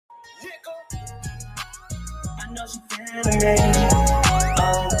know she feeling me.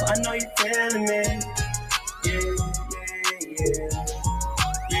 Oh, I know you feeling me. Yeah.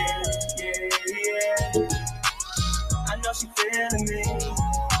 I know she feeling me.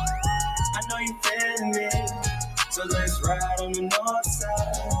 I know you feeling me. So let's ride on the north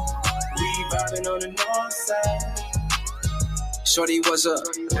side. We vibing on the north side. Shorty was a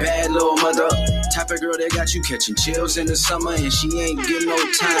bad little mother, type of girl that got you catching chills in the summer, and she ain't get no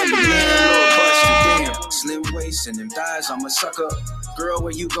time. But man, little busted, damn, slim waist and them thighs, I'm a sucker. Girl,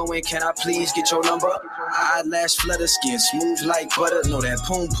 where you going? Can I please get your number? Eyelash flutter, skin smooth like butter. Know that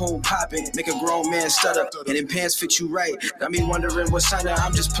poom poom popping, make a grown man stutter. And them pants fit you right. Got me wondering what's under.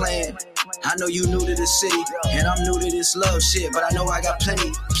 I'm just playing. I know you new to the city, and I'm new to this love shit, but I know I got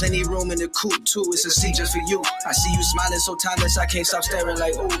plenty room in the coupe too. It's a seat just for you. I see you smiling so timeless, I can't stop staring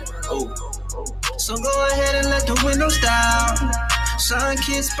like ooh. So go ahead and let the windows down.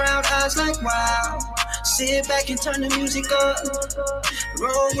 Sun-kissed brown eyes like wow. Sit back and turn the music up.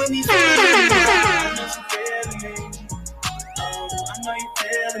 Roll with me, I know she feeling me. Oh, I know you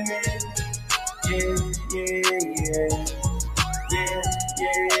feeling me. Yeah.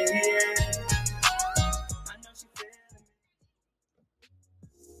 I know she feeling me.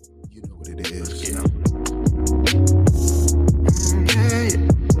 You know what it is. Yeah.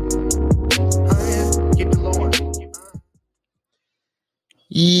 Keep it low.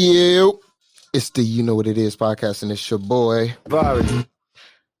 Yep. It's the You Know What It Is podcast, and it's your boy, Vari.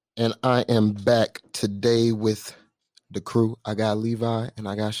 And I am back today with the crew. I got Levi and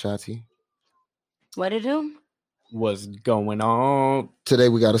I got Shati. What it do? What's going on? Today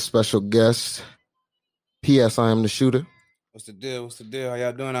we got a special guest. P.S. I am the shooter. What's the deal? How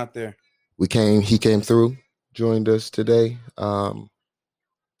y'all doing out there? He came through, joined us today. What's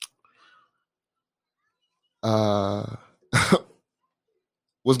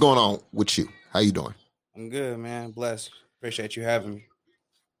going on with you? How you doing? I'm good, man. Blessed. Appreciate you having me.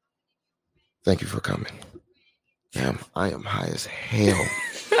 Thank you for coming. Damn, I am high as hell.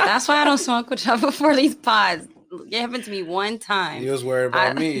 That's why I don't smoke with y'all before these pods. It happened to me one time. You was worried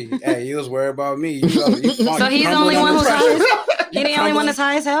about me. Hey, you was worried about me. You so he's the only one who's high as He the only one that's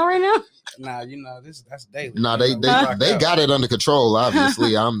high as hell right now? Nah, that's daily. Nah, they got it under control,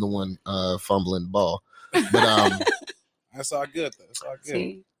 obviously. I'm the one fumbling the ball. But that's all good though. It's all good.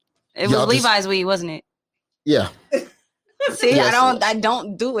 See, it was Levi's weed, wasn't it? Yeah. See, yes, I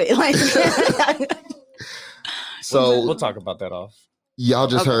don't do it like So we'll talk about that off. Y'all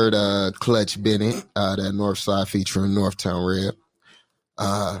just heard Clutch Bennett, that Northside featuring Northtown Red.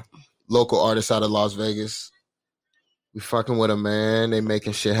 Local artists out of Las Vegas. We fucking with them, man. They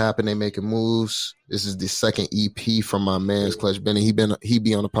making shit happen. They making moves. This is the second EP from my man's Clutch Bennett. He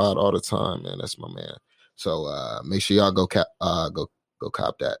be on the pod all the time, man. That's my man. So make sure y'all go cop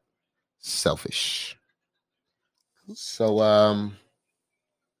that. Selfish. So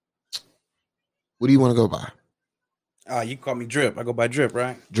what do you want to go by? You call me Drip. I go by Drip,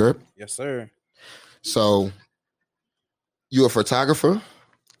 right? Drip? Yes, sir. So you a photographer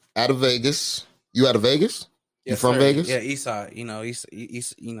out of Vegas. You out of Vegas? Yes, you from sir. Vegas? Yeah, East Side. East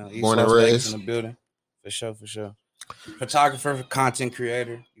Born Las and Vegas raised in the building. For sure. Photographer, content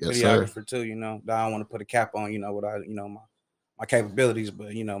creator, videographer too, that I don't want to put a cap on, what I, my capabilities,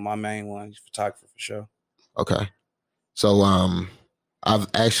 but my main one is photographer for sure. Okay. So I've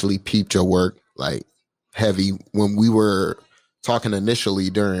actually peeped your work like heavy when we were talking initially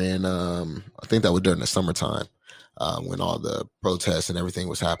during I think that was during the summertime when all the protests and everything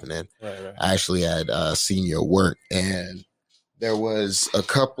was happening. Right. I actually had seen your work, and there was a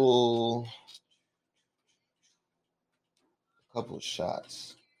couple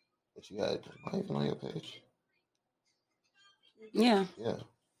shots that you had not even on your page. Yeah.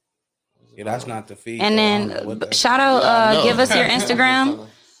 Yeah, that's not the feed. And then shout out, give us your Instagram.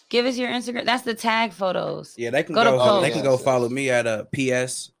 Give us your Instagram. That's the tag photos. Yeah, they can go follow me at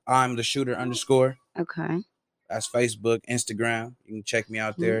PS I'm the shooter _ Okay. That's Facebook, Instagram. You can check me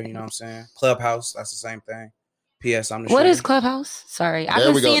out there. You know what I'm saying? Clubhouse, that's the same thing. PS I'm the shooter. What is Clubhouse? Sorry,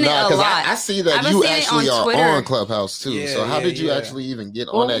 I've been seeing it a lot. I see that you actually are on Clubhouse too. Yeah, so how did you actually even get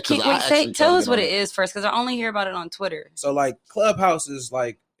on that? Tell us what it is first, because I only hear about it on Twitter. So like Clubhouse is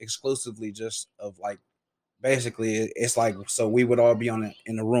like exclusively just of like basically it's like so we would all be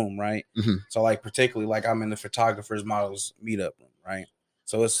in the room, right? Mm-hmm. So like particularly like I'm in the photographers models meetup room, right?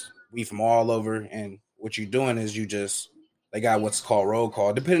 So it's we from all over, and what you're doing is they got what's called roll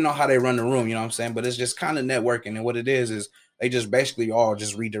call, depending on how they run the room, you know what I'm saying? But it's just kind of networking, and what it is they just basically all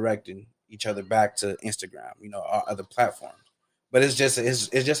just redirecting each other back to Instagram, or other platforms. But it's just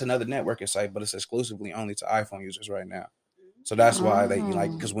another networking site, but it's exclusively only to iPhone users right now. So that's why they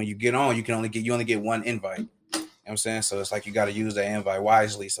because when you get on, you only get one invite. what I'm saying? So it's like you got to use that invite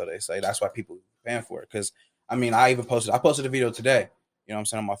wisely. So they say that's why people paying for it. Because I mean, I posted a video today, you know what I'm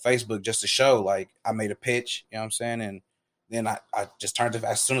saying, on my Facebook just to show like I made a pitch, you know what I'm saying? And then I just turned it,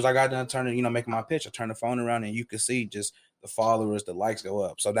 as soon as I got done turning, you know, making my pitch, I turned the phone around and you could see just the followers, the likes go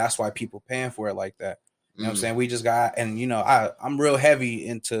up. So that's why people paying for it like that. You know what I'm saying? We just got, and you know, I'm real heavy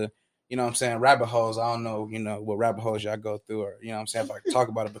into, you know what I'm saying, rabbit holes. I don't know, you know, what rabbit holes y'all go through, or, you know what I'm saying, if I can talk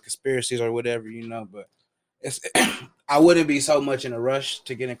about it, but conspiracies or whatever, you know, but it's, I wouldn't be so much in a rush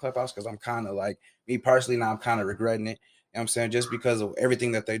to get in Clubhouse because I'm kind of like, me personally, now I'm kind of regretting it. You know what I'm saying? Just because of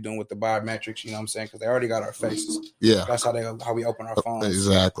everything that they're doing with the biometrics, you know what I'm saying? Because they already got our faces. Yeah. That's how we open our phones.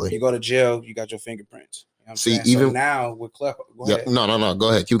 Exactly. You go to jail, you got your fingerprints. You know what I'm See, saying? even so now with Clubhouse, no,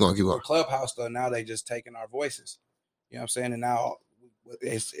 go ahead. Keep going. With Clubhouse, though, now they just taking our voices. You know what I'm saying? And now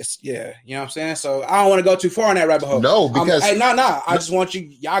it's yeah, you know what I'm saying? So I don't want to go too far in that rabbit hole. No, because I just want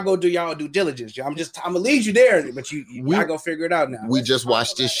y'all go do y'all due diligence. I'm gonna lead you there, but you gotta go figure it out now. We just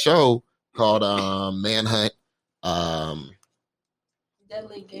watched this show called Manhunt.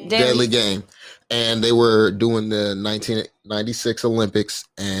 Deadly Game, and they were doing the 1996 Olympics,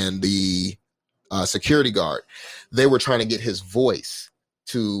 and the security guard, they were trying to get his voice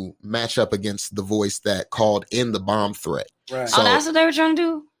to match up against the voice that called in the bomb threat. Right. So, that's what they were trying to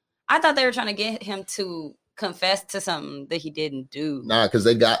do? I thought they were trying to get him to confess to something that he didn't do. Nah, because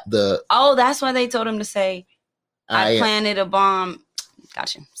they got the... Oh, that's why they told him to say, I planted a bomb.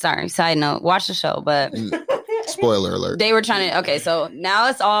 Gotcha. Sorry, side note. Watch the show, but... Spoiler alert. They were trying to... Okay, so now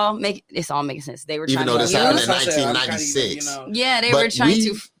it's all making sense. They were trying to... Even though this happened in 1996. Yeah, they were trying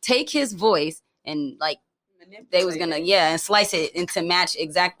to take his voice and like... They was gonna, and slice it and to match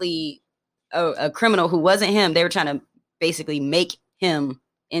exactly a criminal who wasn't him. They were trying to basically make him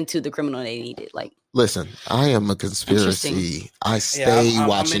into the criminal they needed. Like, listen, I am a conspiracy. I stay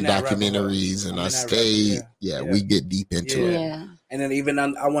watching documentaries, and I stay. We get deep into it. Yeah. And then even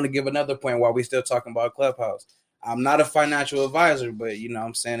I want to give another point while we still talking about Clubhouse. I'm not a financial advisor, but you know what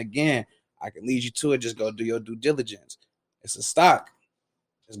I'm saying, again, I can lead you to it. Just go do your due diligence. It's a stock.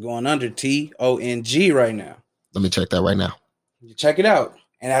 It's going under TONG right now. Let me check that right now. You check it out.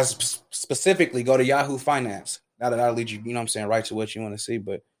 And as specifically, go to Yahoo Finance. That'll lead you, you know what I'm saying, right to what you want to see.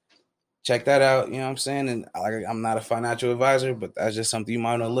 But check that out, you know what I'm saying? And I'm not a financial advisor, but that's just something you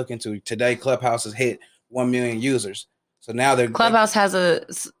might want to look into. Today, Clubhouse has hit 1 million users. So now Clubhouse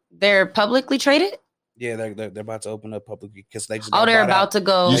they're publicly traded? Yeah, they're about to open up publicly because they just they're about to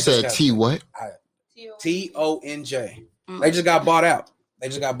go. You said T what? TONJ. They just got bought out.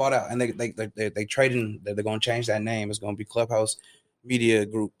 And they trading. They're going to change that name. It's going to be Clubhouse Media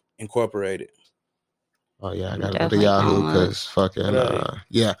Group Incorporated. Oh yeah, I gotta go to Yahoo because fucking I'm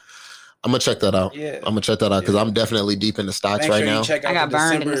gonna check that out. Yeah, I'm gonna check that out because I'm definitely deep in the stocks right now. Check out I got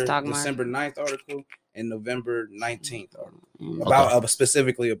burned in the stock market. December 9th article and November 19th article about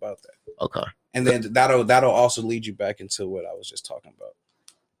specifically about that. Okay, and then that'll also lead you back into what I was just talking about.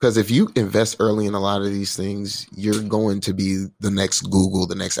 Because if you invest early in a lot of these things, you're going to be the next Google,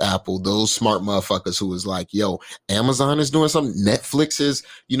 the next Apple, those smart motherfuckers who is like, yo, Amazon is doing something. Netflix is,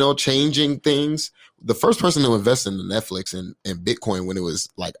 changing things. The first person to invest in the Netflix and Bitcoin when it was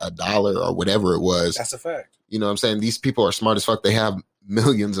like $1 or whatever it was. That's a fact. You know what I'm saying? These people are smart as fuck. They have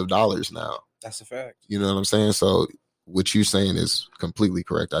millions of dollars now. That's a fact. You know what I'm saying? So what you're saying is completely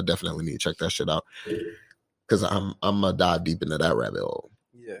correct. I definitely need to check that shit out because I'm going to dive deep into that rabbit hole.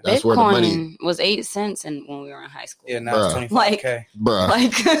 Yeah. That's Bitcoin where the money was 8 cents when we were in high school. Yeah, now it's 25K.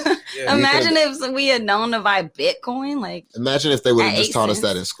 Imagine if we had known to buy Bitcoin. Imagine if they would have just taught us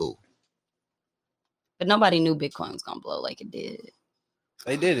that in school. But nobody knew Bitcoin was gonna blow like it did.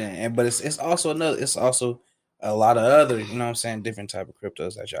 They didn't, but it's also a lot of other, you know what I'm saying, different type of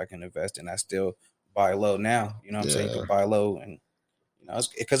cryptos that y'all can invest in. I still buy low now. You know what I'm saying? You can buy low, and it's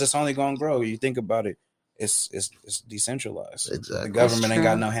because it's only gonna grow. You think about it. It's decentralized. Exactly. The government ain't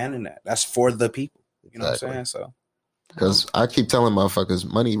got no hand in that. That's for the people. You know what I'm saying? So, because I keep telling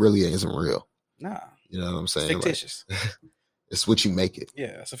motherfuckers, money really isn't real. Nah. You know what I'm saying? It's fictitious. It's what you make it.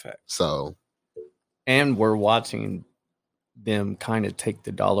 Yeah, that's a fact. So, and we're watching them kind of take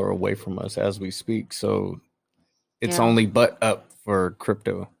the dollar away from us as we speak. So it's only but up for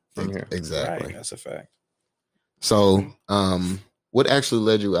crypto from here. Exactly. Right, that's a fact. So, what actually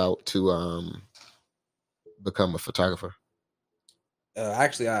led you out to become a photographer?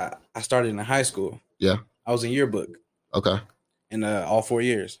 Actually, I started in high school. Yeah. I was in yearbook. Okay. In all 4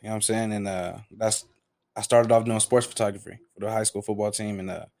 years. You know what I'm saying? And I started off doing sports photography for the high school football team. And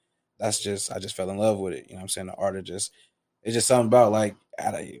I just fell in love with it. You know what I'm saying? The art of it's just something about like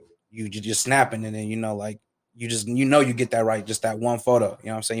you just snapping and then you get that right, just that one photo. You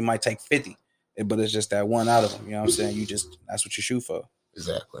know what I'm saying? You might take 50. but it's just that one out of them. You know what I'm saying? That's what you shoot for.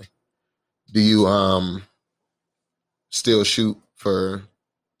 Exactly. Do you still shoot for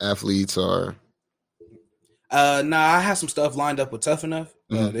athletes or? Nah, I have some stuff lined up with Tough Enough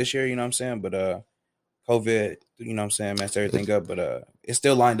this year. You know what I'm saying? But COVID, you know what I'm saying, messed everything up. But it's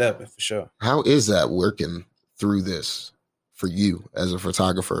still lined up for sure. How is that working through this for you as a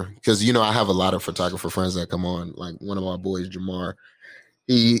photographer? Because I have a lot of photographer friends that come on. Like one of my boys, Jamar,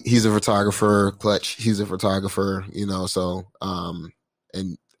 he's a photographer. Clutch, he's a photographer. So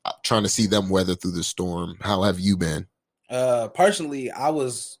and trying to see them weather through the storm. How have you been? Personally, I'm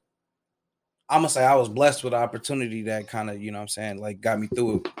gonna say I was blessed with the opportunity that kind of, you know what I'm saying, like got me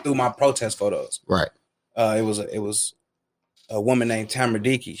through my protest photos. Right. It was a woman named Tamara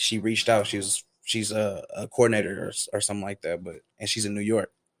Dickey. She reached out. She's a coordinator or something like that, and she's in New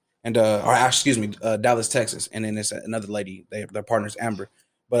York, and Dallas, Texas. And then it's another lady. Their partner's Amber.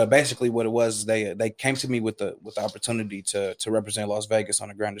 But basically, what it was, they came to me with the opportunity to represent Las Vegas on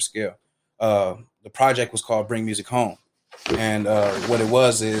a grander scale. The project was called Bring Music Home, and what it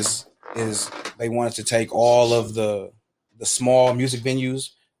was is they wanted to take all of the small music venues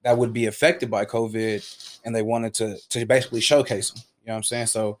that would be affected by COVID, and they wanted to basically showcase them. You know what I'm saying?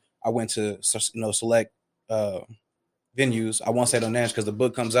 So I went to select venues. I won't say no names because the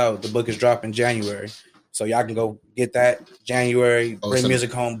book comes out. The book is dropping January. So y'all can go get that January Bring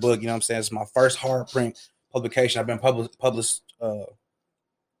Music Home book. You know what I'm saying? It's my first hard print publication. I've been published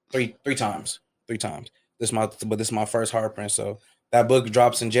three times. This is my first hard print. So that book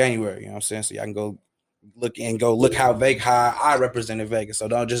drops in January. You know what I'm saying? So y'all can go look how I represented Vegas. So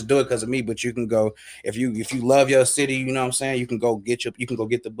don't just do it because of me, but you can go if you love your city. You know what I'm saying? You can go get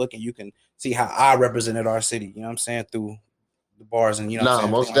the book and you can see how I represented our city. You know what I'm saying? Through the bars and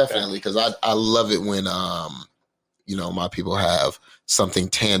most definitely, because I love it when my people have something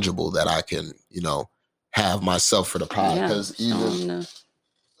tangible that I can have myself for the pod, because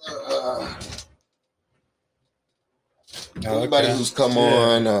everybody who's come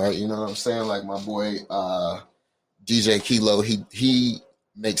on, you know what I'm saying, like my boy DJ Kilo, he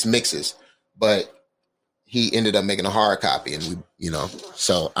makes mixes, but he ended up making a hard copy, and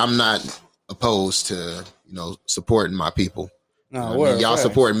so I'm not opposed to supporting my people. No, y'all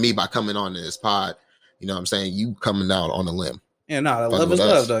supporting me by coming on to this pod. You know what I'm saying? You coming out on a limb. Yeah, no, love is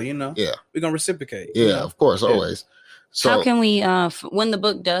love, though, Yeah. We're going to reciprocate. Yeah, of course, always. So, how can we, when the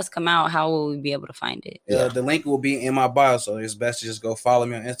book does come out, how will we be able to find it? The link will be in my bio, so it's best to just go follow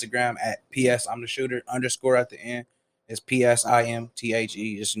me on Instagram at PS I'm the shooter _ at the end. It's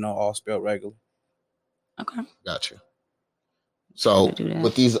PSIMTHE, just all spelled regular. Okay. Gotcha. So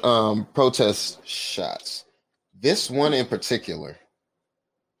with these protest shots, this one in particular,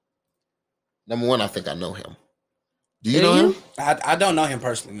 number one, I think I know him. Do you know him? I don't know him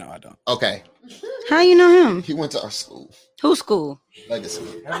personally. No, I don't. Okay. How you know him? He went to our school. Whose school? Legacy.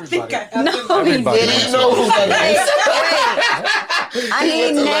 No, he didn't. You know who that is. I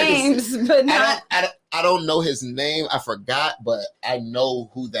need names, but not. I don't know his name. I forgot, but I know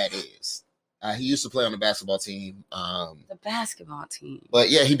who that is. He used to play on the basketball team. The basketball team.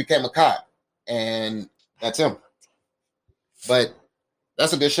 But yeah, he became a cop, and that's him. But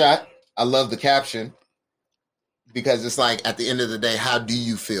that's a good shot. I love the caption, because it's like, at the end of the day, how do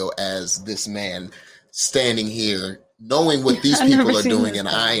you feel as this man standing here knowing what these people are doing, and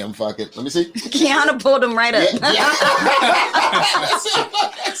I am fucking, let me see. Keanu pulled him right up. Yeah.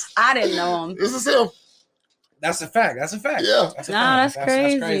 I didn't know him. This is him. That's a fact. Yeah. That's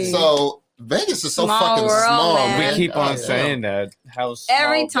crazy. So Vegas is so Small fucking world, small, man. We keep on saying that. How small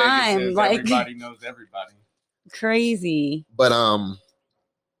Every Vegas time, is. like- Everybody knows everybody. Crazy. But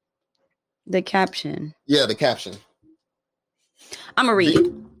The caption. yeah, the caption. I'm gonna read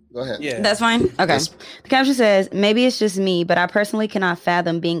it. Go ahead. Yeah. That's fine? Okay. Yes. The caption says, maybe it's just me, but I personally cannot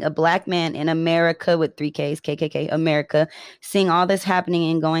fathom being a black man in America with 3 Ks, KKK, America, seeing all this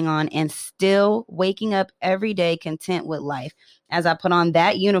happening and going on and still waking up every day content with life as I put on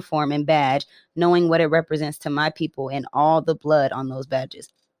that uniform and badge, knowing what it represents to my people and all the blood on those badges.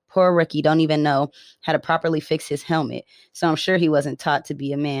 Poor Ricky don't even know how to properly fix his helmet. So I'm sure he wasn't taught to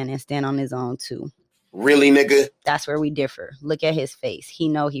be a man and stand on his own too. Really, nigga? That's where we differ. Look at his face. He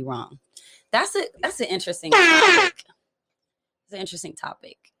know he wrong. That's an interesting topic. It's an interesting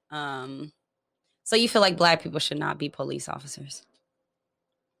topic. So you feel like black people should not be police officers?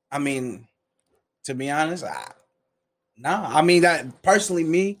 I mean, to be honest, no. I mean, that personally,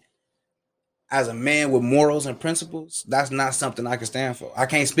 me, as a man with morals and principles, that's not something I can stand for. I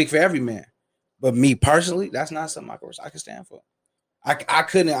can't speak for every man, but me personally, that's not something I can stand for. I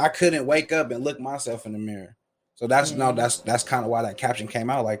couldn't wake up and look myself in the mirror. So that's kind of why that caption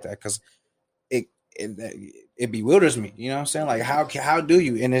came out like that, because it bewilders me. You know what I'm saying? Like how do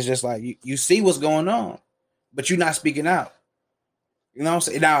you? And it's just like you see what's going on, but you're not speaking out. You know what I'm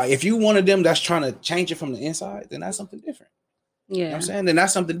saying? Now, if you one of them that's trying to change it from the inside, then that's something different. Yeah. You know what I'm saying? Then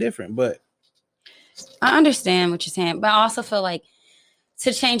that's something different. But I understand what you're saying, but I also feel like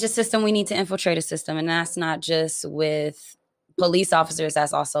to change the system, we need to infiltrate a system. And that's not just with police officers,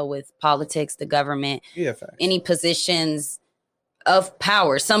 that's also with politics, the government, facts. Any positions of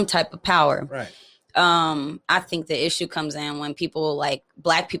power, some type of power. Right. I think the issue comes in when people like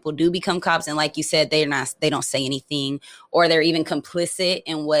Black people do become cops, and like you said, they don't say anything, or they're even complicit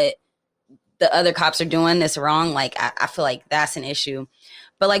in what the other cops are doing that's wrong. Like I feel like that's an issue.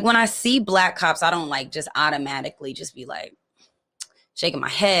 But like when I see Black cops, I don't like just automatically just be like shaking my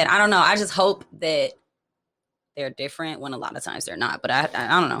head. I don't know. I just hope that they're different when a lot of times they're not. But I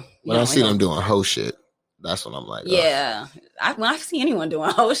don't know. When I see them doing hoe shit, that's when I'm like, yeah. When I see anyone doing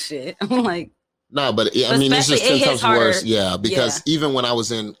hoe shit, I'm like. No, but I mean, it's just 10 times worse. Yeah, because Yeah. even when I was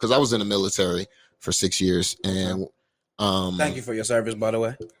in the military for 6 years, and thank you for your service, by the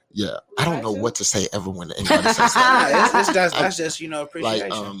way. yeah, I don't know what to say ever when anybody says that. That's just appreciation.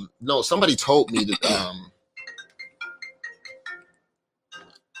 Like, no, somebody told me that.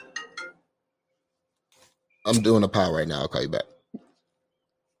 I'm doing a pod right now. I'll call you back.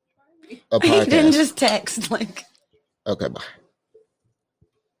 A He didn't podcast. just text like. Okay, bye.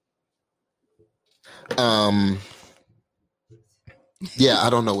 Yeah, I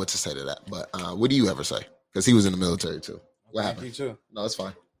don't know what to say to that, but what do you ever say? Because he was in the military too. What Thank happened? you too. No, it's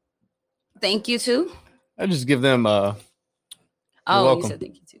fine. Thank you too. I just give them Oh, welcome. you said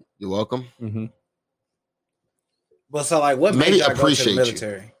thank you too. You're welcome. mhm. But so, like, what Maybe made you go to appreciate the you.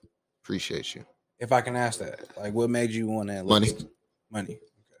 military? Appreciate you. If I can ask that, like, what made you want to Money. Money.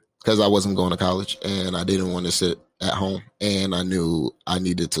 Because I wasn't going to college and I didn't want to sit at home, and I knew I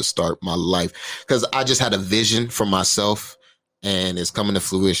needed to start my life because I just had a vision for myself, and it's coming to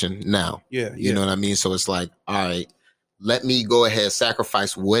fruition now. Yeah, You know what I mean? So it's like, all right, let me go ahead,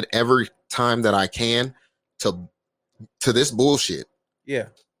 sacrifice whatever time that I can to this bullshit, Yeah.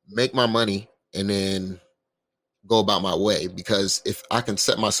 make my money, and then go about my way. Because if I can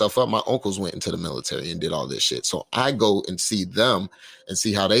set myself up, my uncles went into the military and did all this shit. So I go and see them and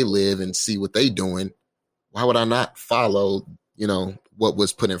see how they live and see what they doing. Why would I not follow, what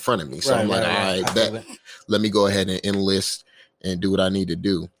was put in front of me? So I'm like, all right, I feel bet. it. Let me go ahead and enlist and do what I need to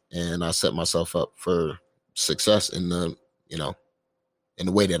do. And I set myself up for success in the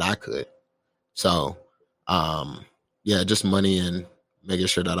way that I could. So, yeah, just money and making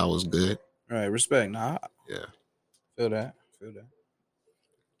sure that I was good. Right, respect. Nah, Yeah. feel that.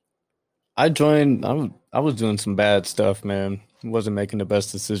 I joined. I was doing some bad stuff, man. Wasn't making the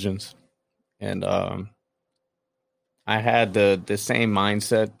best decisions, and I had the same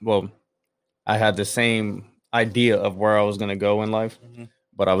mindset. Well, I had the same idea of where I was going to go in life,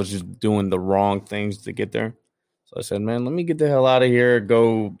 but I was just doing the wrong things to get there. So I said, man, let me get the hell out of here.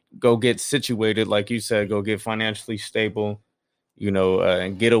 Go get situated, like you said. Go get financially stable,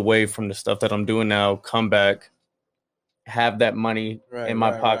 and get away from the stuff that I'm doing now. Come back, have that money in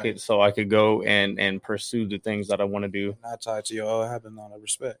my pocket, so I could go and pursue the things that I want to do. Not tied to your old habit, no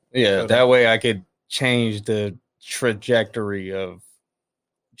respect. Yeah, that way I could change the trajectory of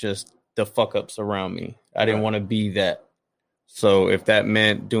just the fuck ups around me. I didn't want to be that. So if that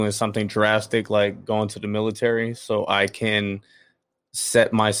meant doing something drastic like going to the military so I can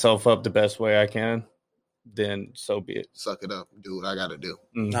set myself up the best way I can, then so be it. Suck it up, do what I got to do.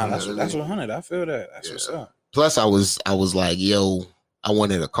 Nah, that's 100. I feel that. That's what's up. Plus, I was like, yo, I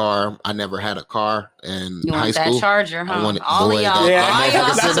wanted a car. I never had a car in You high want school. that Charger, huh? I wanted, All boy, of y'all.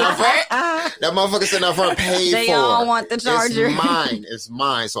 that motherfucker sitting up front paid They for. all want the Charger. It's mine. It's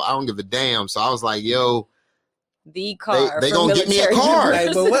mine. So I don't give a damn. So I was like, yo, The car. They for gonna get me a military car.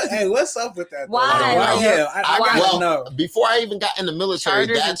 members. What's up with that? Why? Like, yeah, I gotta know. Before I even got in the military,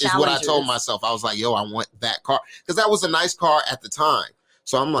 Chargers that and is what I told Challengers. myself. I was like, yo, I want that car. Because that was a nice car at the time.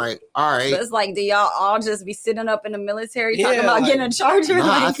 So I'm like, all right. But it's like, do y'all all just be sitting up in the military Yeah, talking about like- getting a Charger?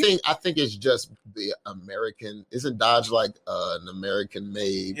 Nah, like, I think it's just the American. Isn't Dodge like an American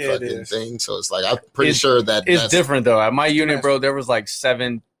made Yeah, it fucking is. thing? So it's like I'm pretty It's- sure that It's that's different though. At my unit, bro, there was like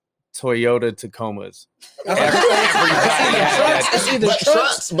 7 Toyota Tacomas. Everybody had It's that. either But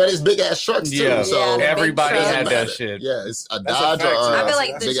trucks, but it's big ass trucks too. Yeah. So Yeah, the big Everybody truck. had that shit. Yeah, it's a That's a Dodge fact, or too. I feel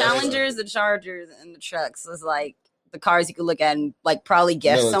like That's the big ass truck. Challengers, the Chargers, and the trucks is like the cars you could look at and like probably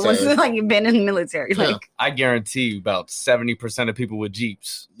guess Military. someone's like been in the military. Yeah. Like, I guarantee you about 70% of people with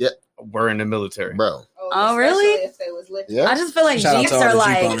Jeeps Yeah. were in the military. Bro. oh Oh, really? If it was lit. Yeah. I just feel like Shout out Jeeps to all are the Jeep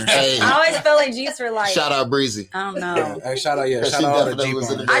like. owners. Hey. I always feel like Jeeps are like. Shout out Breezy. I don't know. Yeah, hey, shout out, She shout out all the definitely Jeep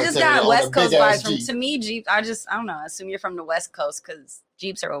was in the owners. I just military got on West a Coast big-ass vibes from. Jeep. To me, Jeep. I don't know. I assume you're from the West Coast because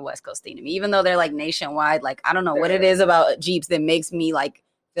Jeeps are a West Coast thing to me. Even though they're like nationwide, like I don't know what it is about Jeeps that makes me like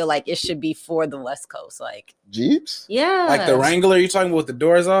feel like it should be for the West Coast. Like Jeeps? yeah, Like the Wrangler, you talking about with the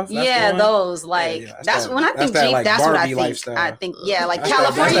doors off? That's yeah, the one? those like yeah, that's that- when I that's think that, Jeep. like, That's what I Barbie think. lifestyle. I think yeah, like That's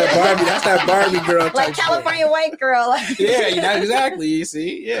California, That's that Barbie girl type like shit. California white girl. Yeah, exactly. You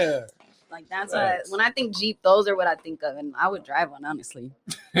see, yeah. Like that's Facts. when I think Jeep. Those are what I think of, and I would drive one honestly.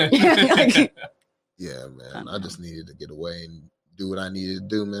 Yeah, man. I just needed to get away and do what I needed to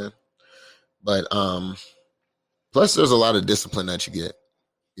do, man. But plus there's a lot of discipline that you get.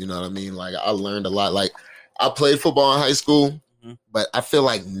 You know what I mean? Like I learned a lot. Like I played football in high school, but I feel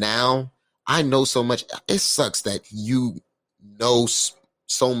like now I know so much. It sucks that you know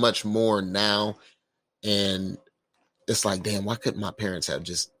so much more now, and it's like, damn, why couldn't my parents have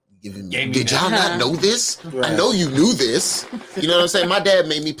just given me? Did y'all not know this? Right. I know you knew this. You know what I'm saying? My dad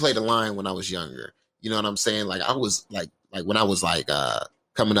made me play the line when I was younger. You know what I'm saying? Like I was like when I was like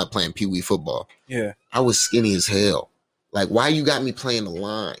coming up playing Pee Wee football. Yeah. I was skinny as hell. Like, why you got me playing the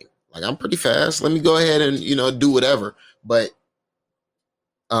line? Like, I'm pretty fast. Let me go ahead and, do whatever. But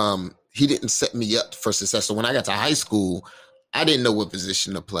he didn't set me up for success. So when I got to high school, I didn't know what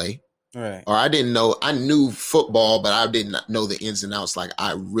position to play. Right. Or I knew football, but I didn't know the ins and outs like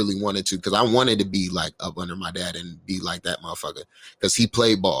I really wanted to, because I wanted to be like up under my dad and be like that motherfucker, because he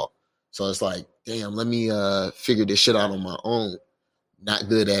played ball. So it's like, damn, let me figure this shit out on my own.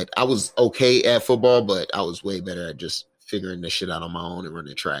 I was okay at football, but I was way better at just figuring this shit out on my own and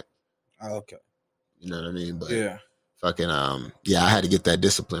running track. Oh, okay. You know what I mean? But Yeah. fucking, I had to get that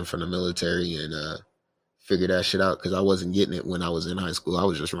discipline from the military and figure that shit out, because I wasn't getting it when I was in high school. I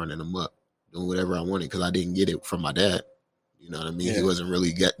was just running them up, doing whatever I wanted, because I didn't get it from my dad. You know what I mean? Yeah. He wasn't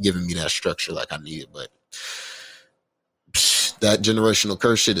really giving me that structure like I needed, but that generational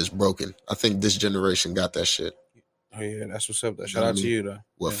curse shit is broken. I think this generation got that shit. Oh yeah, that's what's up. Shout out to you though.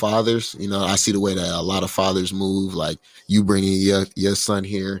 With Yeah. fathers, I see the way that a lot of fathers move. Like, you bringing your son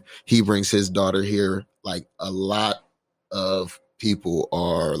here, he brings his daughter here. Like, a lot of people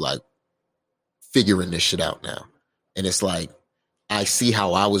are like figuring this shit out now, and it's like, I see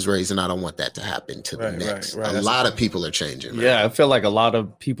how I was raised, and I don't want that to happen to the Right, next. right. A That's lot the of people are changing. man. Yeah, I feel like a lot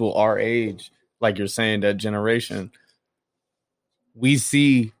of people our age, like you're saying, that generation, we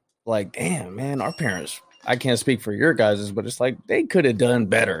see like, damn, man, our parents, I can't speak for your guys's, but it's like they could have done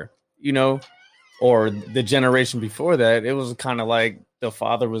better, or the generation before that, it was kind of like the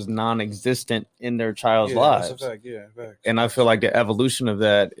father was non-existent in their child's lives. That's a fact. Yeah, fact. And I feel like the evolution of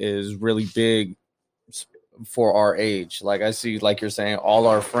that is really big for our age. Like, I see, like you're saying, all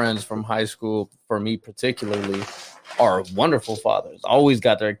our friends from high school, for me particularly, are wonderful fathers. Always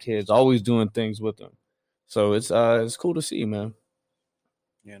got their kids, always doing things with them. So it's cool to see, man.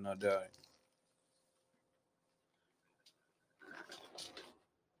 Yeah, no doubt.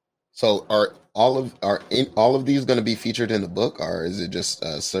 So are all of these going to be featured in the book, or is it just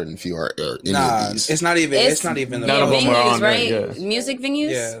a certain few, or any of these? It's not even. It's not even. None of them are venues, on there, right? yes. Music venues.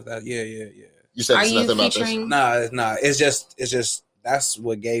 Yeah. You said Are it's you nothing about featuring? Nah. It's just that's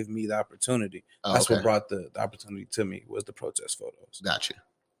what gave me the opportunity. Oh, That's okay. what brought the opportunity to me, was the protest photos. this. Got you.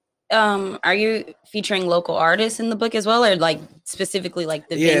 Are you featuring local artists in the book as well, or like specifically like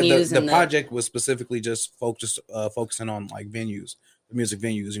the Yeah, venues? the and project was specifically just focusing on like venues, the music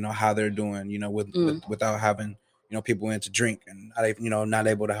venues. How they're doing. Without having people in to drink and not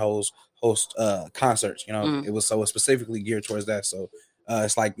able to host concerts. It was specifically geared towards that. So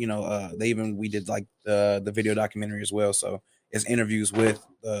it's like we did like the video documentary as well. So it's interviews with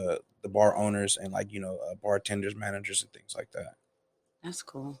the bar owners and bartenders, managers, and things like that. That's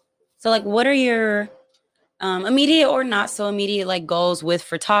cool. So, like, what are your immediate or not so immediate like goals with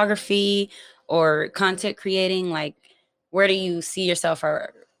photography or content creating? Like, where do you see yourself,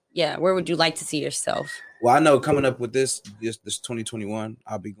 or where would you like to see yourself? Well, I know coming up with this 2021,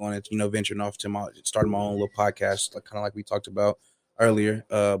 I'll be going into venturing off to starting my own little podcast, like kind of like we talked about earlier.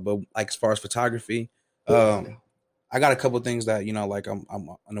 But like as far as photography, I got a couple of things that like I'm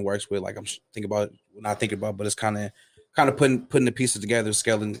in the works with. Like I'm not thinking about, but it's kind of putting the pieces together,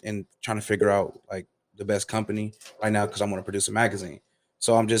 scaling, and trying to figure out like the best company right now, because I want to produce a magazine.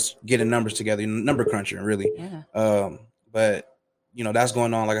 So I'm just getting numbers together, number crunching, really. Yeah. But that's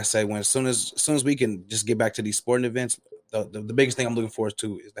going on. Like I said, as soon as we can just get back to these sporting events, the biggest thing I'm looking forward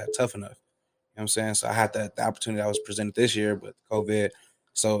to is that Tough Enough. You know what I'm saying? So I had the opportunity I was presented this year with COVID.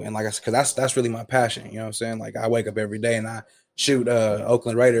 So, and like I said, because that's really my passion. You know what I'm saying? Like I wake up every day and shoot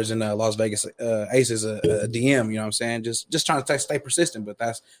Oakland Raiders and Las Vegas Aces a DM. You know what I'm saying? Just trying to stay persistent. But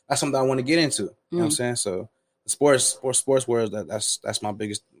that's something I want to get into. You know what I'm saying? So the sports world, that's my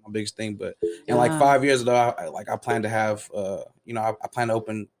biggest thing. But in like 5 years though, I plan to have I plan to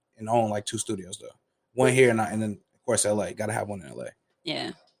open and own like 2 studios though. One here and then of course LA. Got to have one in LA.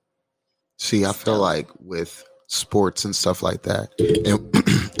 Yeah. See, I feel like with sports and stuff like that,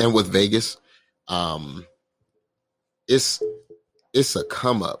 and with Vegas, it's a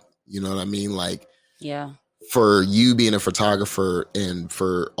come up. You know what I mean? Like, yeah, for you being a photographer and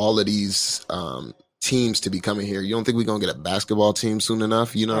for all of these teams to be coming here, you don't think we're gonna get a basketball team soon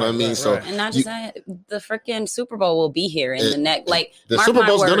enough? You know what I mean? So, and not just that, the freaking Super Bowl will be here in the next. Like the Super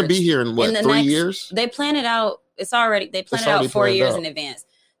Bowl's gonna be here in what, 3 years? They plan it out. They plan it out 4 years in advance.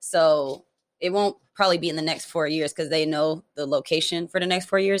 So it won't probably be in the next 4 years because they know the location for the next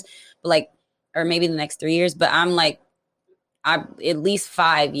 4 years, but like, or maybe the next 3 years. But I'm like, I at least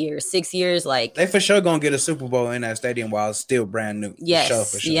 5 years, 6 years. Like they for sure gonna get a Super Bowl in that stadium while it's still brand new.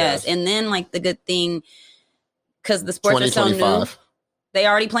 Yes, for sure. Yes. And then like the good thing, because the sports are so new, they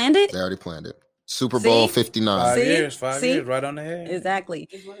already planned it. They already planned it. Super Bowl 59. 5 years, right on the head. Exactly.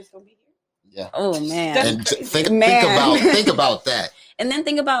 Yeah. Oh man. And think about that. And then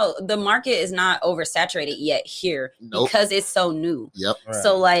think about the market is not oversaturated yet here because it's so new. Yep. Right.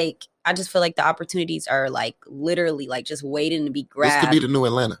 So like, I just feel like the opportunities are like literally like just waiting to be grabbed. This could be the new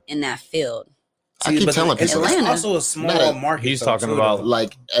Atlanta in that field. I keep telling people, it's also a small market. He's talking about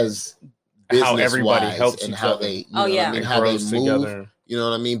like as how everybody helps and each how other. they, how they move together. You know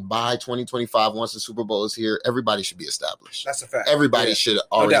what I mean? By 2025, once the Super Bowl is here, everybody should be established. That's a fact. Everybody should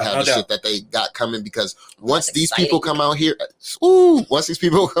already have the shit that they got coming, because once these people come out here, once these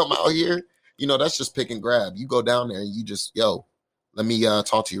people come out here, that's just pick and grab. You go down there and you just, let me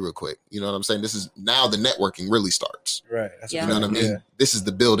talk to you real quick. You know what I'm saying? This is now the networking really starts. Right. That's you know what I mean? Yeah. This is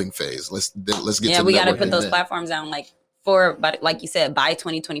the building phase. Let's get to the we got to put those platforms down but like you said, by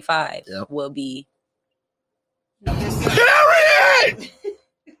 2025 will be.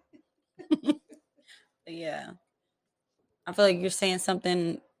 Yeah, I feel like you're saying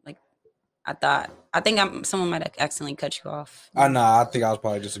something like I think someone might have accidentally cut you off. I think I was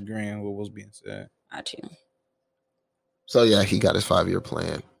probably just agreeing with what was being said. Got you. So yeah, he got his 5-year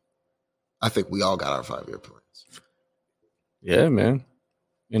plan. I think we all got our 5-year plans. Yeah, man.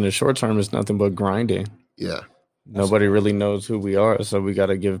 In the short term, it's nothing but grinding. Yeah. Nobody really knows who we are, so we got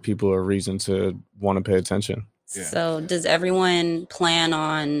to give people a reason to want to pay attention. Yeah. So does everyone plan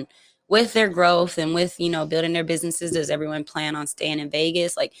on, with their growth and with, building their businesses, does everyone plan on staying in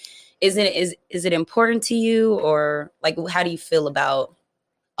Vegas? Like, is it important to you, or like, how do you feel about,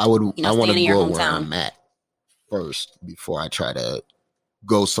 I want to go where I'm at first before I try to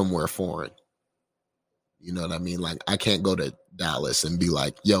go somewhere foreign. You know what I mean? Like, I can't go to Dallas and be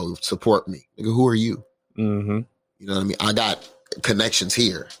like, yo, support me. Nigga, who are you? Mm-hmm. You know what I mean? I got connections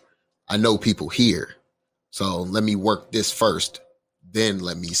here. I know people here. So let me work this first. Then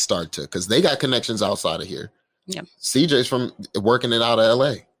let me start to, because they got connections outside of here. Yeah. CJ's from working it out of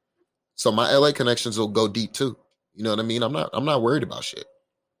LA. So my LA connections will go deep too. You know what I mean? I'm not worried about shit.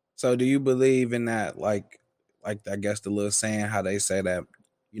 So do you believe in that, like I guess the little saying, how they say that,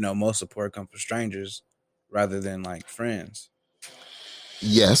 most support comes from strangers rather than like friends?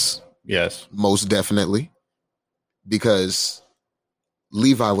 Yes. Most definitely. Because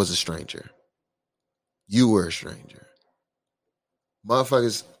Levi was a stranger. You were a stranger.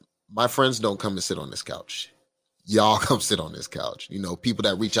 Motherfuckers, my friends don't come and sit on this couch. Y'all come sit on this couch. People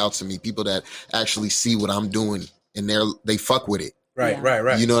that reach out to me, people that actually see what I'm doing, and they fuck with it. Right.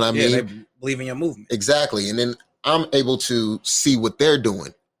 You know what I mean? They believe in your movement. Exactly. And then I'm able to see what they're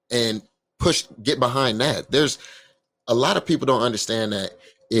doing and get behind that. There's a lot of people don't understand that.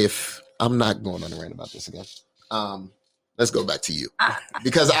 If I'm not going on a rant about this again, let's go back to you,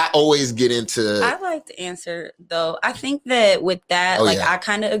 because I always get into. I like to answer though. I think that with that, I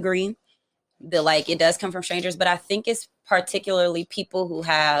kind of agree that it does come from strangers, but I think it's particularly people who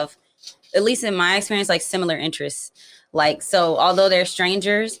have, at least in my experience, similar interests. So although they're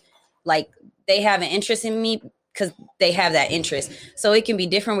strangers, they have an interest in me because they have that interest. So it can be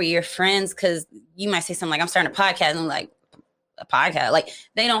different with your friends, because you might say something like, I'm starting a podcast, and I'm like, a podcast,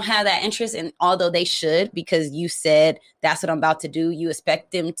 they don't have that interest, and although they should, because you said that's what I'm about to do, you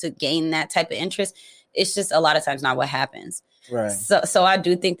expect them to gain that type of interest. It's just a lot of times not what happens. Right. So I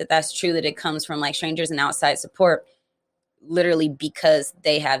do think that that's true, that it comes from strangers and outside support, literally because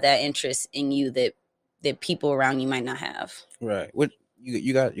they have that interest in you that people around you might not have. Right. What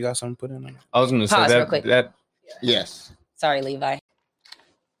you got something to put in there? I was going to say real quick. that. Yes. Sorry, Levi.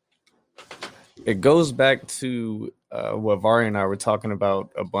 It goes back to what Vari and I were talking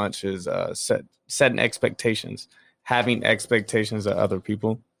about a bunch is setting expectations, having expectations of other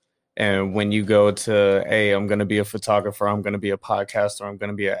people. And when you go to, hey, I'm going to be a photographer, I'm going to be a podcaster, I'm going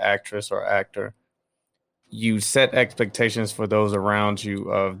to be an actress or actor, you set expectations for those around you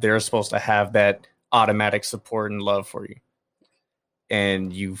of they're supposed to have that automatic support and love for you.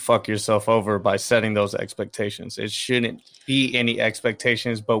 And you fuck yourself over by setting those expectations. It shouldn't be any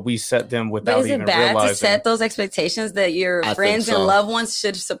expectations, but we set them without But is even it bad realizing. to set those expectations that your I friends think so. and loved ones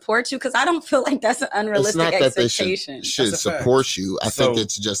should support you? Because I don't feel like that's an It's unrealistic not that they expectation. should That's a fact. support you. I think So-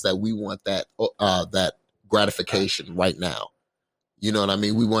 it's just that we want that that gratification right now. You know what I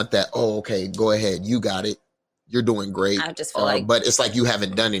mean? We want that. Oh, okay, go ahead. You got it. You're doing great. I just feel like but it's like you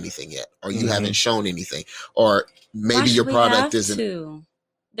haven't done anything yet, or you Mhm. haven't shown anything, or why maybe should your we product have isn't. to?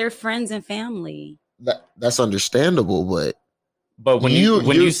 They're friends and family. That's understandable, but But when You-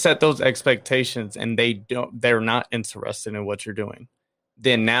 you you- set those expectations and they're not interested in what you're doing,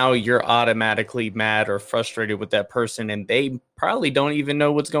 then now you're automatically mad or frustrated with that person, and they probably don't even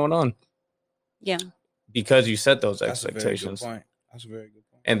know what's going on Yeah. because you set those That's a very good expectations. point. That's a very good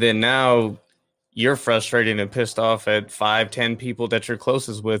point. And then now you're frustrated and pissed off at 5-10 people that you're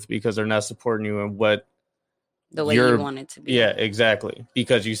closest with because they're not supporting you in what. The way You're- you want it to be. Yeah, exactly.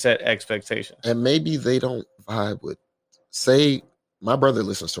 Because you set expectations. and maybe they don't vibe with. Say my brother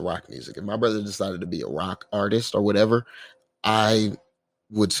listens to rock music, and my brother decided to be a rock artist or whatever. I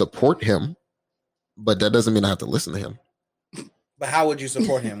would support him, but that doesn't mean I have to listen to him. But how would you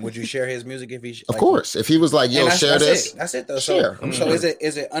support him? Would you share his music if he? Of course, if he was like, "Yo, And share this," It. That's it though. Share. So is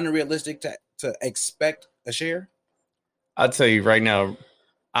it unrealistic to expect a share? I'll tell you right now,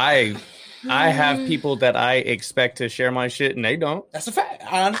 I have people that I expect to share my shit and they don't. That's a fact.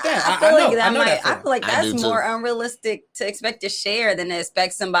 I understand. I feel like I know that I feeling. feel like I that's do, too. more unrealistic to expect to share than to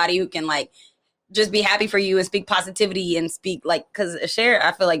expect somebody who can like just be happy for you and speak positivity and speak like because a share.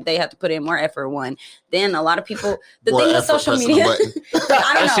 I feel like they have to put in more effort. One, then a lot of people. The More thing with effort social pressing a media, button. I don't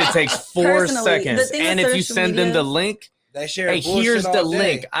That know. shit takes 4 Personally, the seconds. thing And with if you social send them media- the link, They share hey, bullshit here's the all day.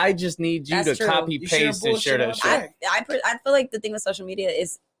 link. I just need you That's to true. copy, You share paste, and share bullshit that all shit. day. I feel like the thing with social media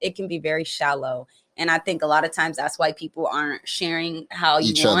is it can be very shallow, and I think a lot of times that's why people aren't sharing how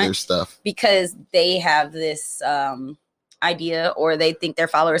you Each want other's stuff. because they have this idea or they think their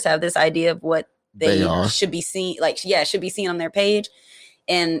followers have this idea of what They they are. should be seen should be seen on their page.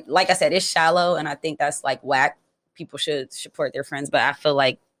 And like I said, it's shallow, and I think that's like whack. People should support their friends, but I feel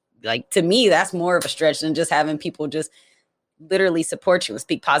like to me that's more of a stretch than just having people just literally support you and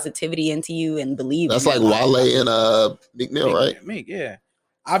speak positivity into you and believe That's in like you. Wale and Meek Mill, right? Meek, yeah.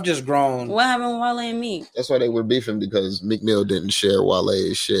 I've just grown. What happened with Wale and Meek? That's why they were beefing because Meek Mill didn't share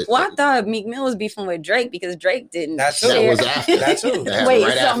Wale's shit. Well, I thought Meek Mill was beefing with Drake because Drake didn't That too. share. That was after. That too. That Wait,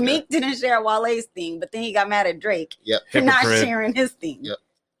 right so after. Meek didn't share Wale's thing, but then he got mad at Drake Yep. for not Hypocrite. sharing his thing. Yep.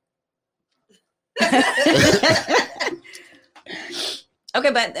 Okay,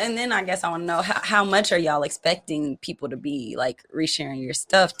 but and then I guess I want to know how much are y'all expecting people to be like resharing your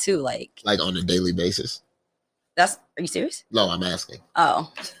stuff too? Like Like on a daily basis. are you serious? No, I'm asking. Oh,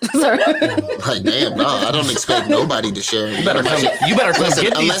 sorry. Like, damn, no, I don't expect nobody to share. You better come Listen,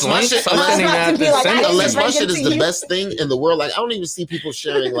 get unless these my links. shit- I'm unless- sending I was about that to be to like, send I it to Unless you. my Bring it shit is to the you. best thing in the world. Like, I don't even see people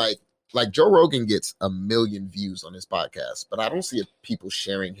sharing like Joe Rogan gets 1 million views on his podcast, but I don't see people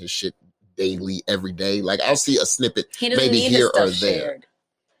sharing his shit daily, every day. Like, I'll see a snippet. He doesn't Maybe need here his stuff or there. shared.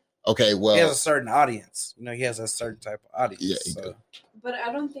 Okay, well, He has a certain audience. You know, he has a certain type of audience. Yeah, he so. do. But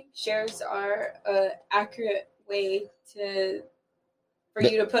I don't think shares are an accurate way for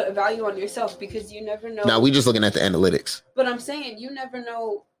you to put a value on yourself because you never know. now we just looking at the analytics. But I'm saying you never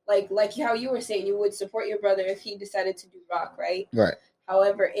know, like how you were saying, you would support your brother if he decided to do rock, right? Right.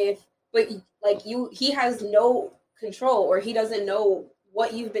 However, he has no control or he doesn't know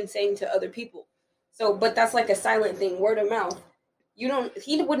what you've been saying to other people. So, but that's like a silent thing, word of mouth.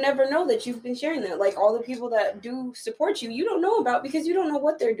 He would never know that you've been sharing that. Like all the people that do support you, you don't know about because you don't know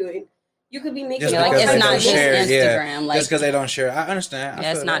what they're doing. You could be making Just Yeah, like because it's they not don't just share, Instagram. Like just because they don't share. I understand. I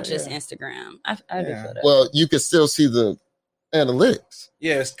yeah, it's feel not that, just yeah. Instagram. I do Yeah. feel that. Well, you can still see the analytics.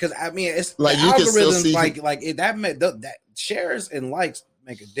 Yes, because I mean, it's Like, the you can still algorithms, see- that shares and likes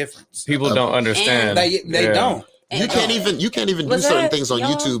make a difference. People don't understand. They Yeah. don't. You And- can't even do Was certain that things on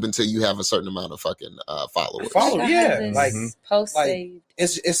y'all? YouTube until you have a certain amount of fucking followers. Follow, I yeah, have this like, post like- saved.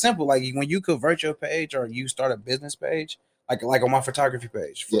 It's simple. Like when you convert your page or you start a business page, like on my photography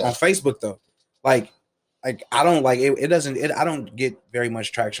page Yeah. on Facebook though, like I don't like it. It doesn't. I don't get very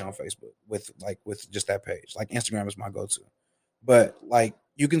much traction on Facebook with just that page. Like Instagram is my go-to, but like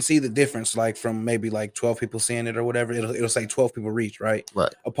you can see the difference, like from maybe like 12 people seeing it or whatever. It'll say 12 people reach, right?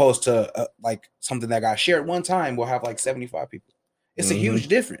 Right. Opposed to like something that got shared one time will have like 75 people. It's a huge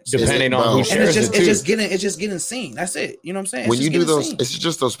difference. Depending on who And shares it's it too. it's just getting seen. That's it. You know what I'm saying? When you do getting those, seen. it's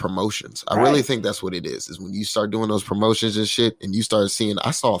just those promotions. I Right. really think that's what it is when you start doing those promotions and shit, and you start seeing.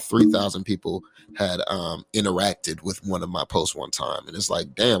 I saw 3,000 people had interacted with one of my posts one time, and it's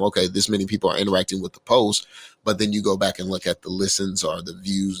like, damn, okay, this many people are interacting with the post, but then you go back and look at the listens or the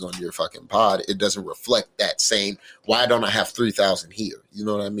views on your fucking pod, it doesn't reflect that same. Why don't I have 3,000 here? You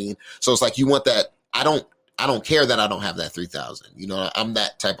know what I mean? So it's like you want that. I don't care that I don't have that 3,000. You know, I'm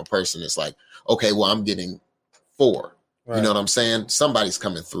that type of person. It's like, okay, well, I'm getting 4. Right. You know what I'm saying? Somebody's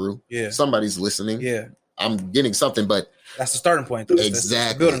coming through. Yeah. Somebody's listening. Yeah. I'm getting something, but That's the starting point, though. That's the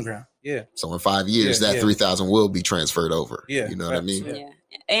Exactly. building ground. Yeah. so in 5 years, Yeah, that yeah. 3,000 will be transferred over. Yeah, You know what I mean? facts. Yeah.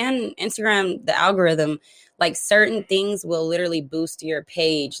 And Instagram, the algorithm, like certain things will literally boost your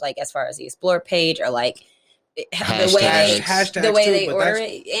page, like as far as the explore page or like the way they Hashtags the way too, they but order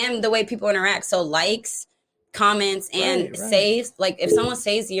that's- it and the way people interact. So likes, comments, and Right, right. saves. Like if someone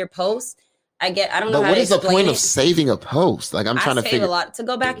saves your post, I don't know But how what to is the explain point it. of saving a post? Like I'm trying to save figure. a lot to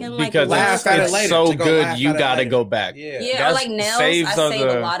go back and like Because look laugh at it it's later, so to go good, laugh you at it gotta later. go back. Yeah. Yeah, or That's- like nails. saves I are save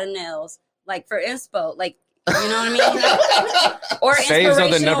the- a lot of nails. Like for inspo, like you know what I mean? Or Saves are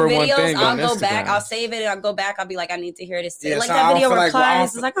the inspirational number one videos. thing I'll on go back. Instagram. I'll save it. I'll go back. I'll be like, I need to hear this. Yeah, like so I that don't video feel like- replies. I don't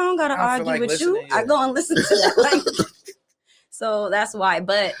It's feel- like I don't gotta I don't feel argue like with you. listening, I yeah. go and listen to that. Like, so that's why.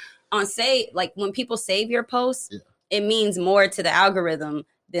 But on like when people save your posts, Yeah. it means more to the algorithm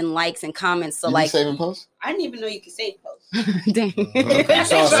than likes and comments. So You like, saving posts? I didn't even know you could save posts. dang.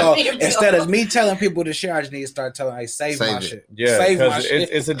 So instead of me telling people to share, I just need to start telling, hey, save my Save it. shit. Yeah, Save my because shit.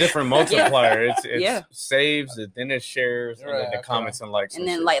 it's a different multiplier. It's Yeah. saves, and then it shares, and Right, then the okay. comments and likes. and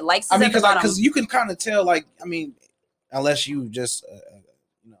then shit. like likes. I is mean, at the bottom. because you can kind of tell, like, I mean, unless you just,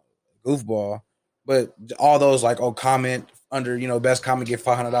 goofball, but all those like, comment under, best comment get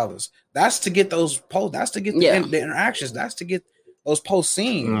 $500. That's to get those posts. That's to get the, Yeah. the interactions. That's to get those posts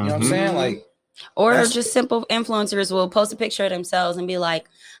seen. You know what I'm Mhm. saying? Like, Or That's- just simple influencers will post a picture of themselves and be like,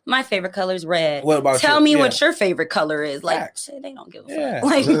 "My favorite color is red. what about Tell you? me Yeah. what your favorite color is." Like, Facts. shit, they don't give a Yeah. fuck.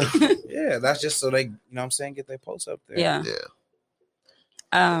 Like, Yeah, that's just so they, what I'm saying, get their posts up there. yeah.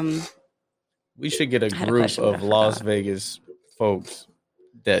 Yeah. we should get a I had a group question, but of I Las forgot. Vegas folks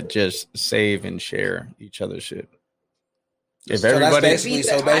that just save and share each other's shit. If So that's everybody, basically-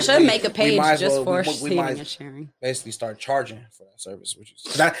 so I should basically, make a we page might as just well- for we saving might- and sharing. Basically start charging for that service, which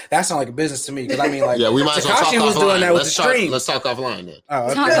is that sounds like a business to me. Because I mean, like, Yeah, we might as well talk Tekashi was offline. doing that with let's the talk, stream. let's talk offline then. Oh,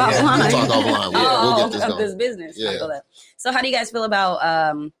 okay. Talk Yeah. offline. We'll talk offline. We'll get this of going. this business. I Yeah. feel that. So, how do you guys feel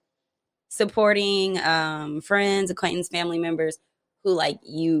about supporting friends, acquaintance, family members who like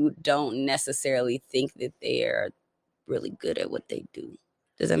you don't necessarily think that they are really good at what they do?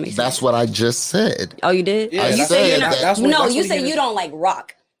 Does that make sense? That's what I just said. Oh, you did? Yeah, Oh, you that's say it. you're not. That's what- no, that's you what say he you is. don't like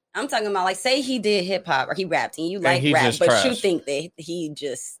rock. I'm talking about like say he did hip hop or he rapped and you And like he rap, just but you trash. think that he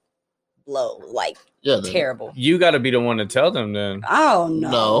just blow like Yeah. then- terrible. you got to be the one to tell them. Then, Oh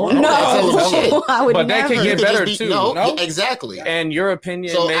no, No. no, I would But that never. could You get could just better be- too. No, No? yeah, exactly. and your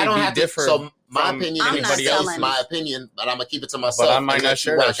opinion So may I don't be have to. different. So my from opinion I'm is not anybody selling else's. my opinion, but I'm gonna keep it to myself. But I might not unless you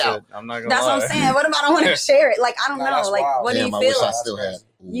share that work shit. out. I'm not gonna That's lie. what I'm saying. What if I don't want to share it? Like I don't No, know. that's Like wild. what Damn, do I you wish feel? I still had.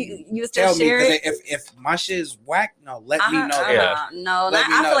 You still Tell me, share it? because if my shit is whack, no, let me know. Yeah. No, Let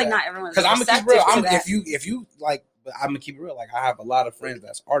me I know feel like that. not everyone's Because I'm gonna keep receptive real. to that. If you like, but I'm gonna keep it real. Like I have a lot of friends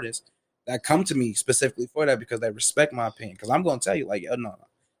that's artists that come to me specifically for that because they respect my opinion. Because I'm gonna tell you, like, no,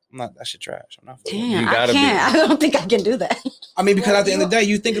 I'm not. That shit trash. I'm not. For Damn, You I gotta be. can't. I don't think I can do that. I mean, because Well, at the end of the day,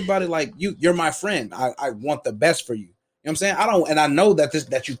 you think about it like you're my friend. I want the best for you. You know what I'm saying? I don't, and I know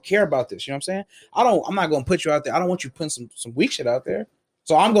that you care about this. You know what I'm saying? I'm not gonna put you out there. I don't want you putting some weak shit out there.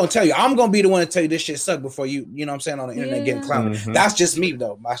 So I'm gonna tell you, I'm gonna be the one to tell you this shit suck before you know what I'm saying, on the internet getting clowned. Mhm. That's just me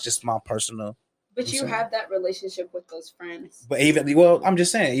though. That's just my personal. But you have that relationship with those friends. But I'm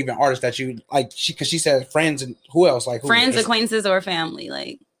just saying, even artists that you like, because she said friends and who else? Like who? Friends, It's- acquaintances, or family.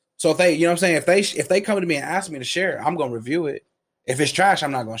 Like So if they, you know what I'm saying, if they come to me and ask me to share, I'm gonna review it. If it's trash,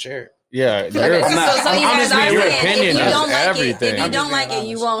 I'm not gonna share it. Yeah, Okay, your- I'm not- so I'm you guys just are being real. saying if Opinion you is don't like it, everything. if you I'm don't just like being it,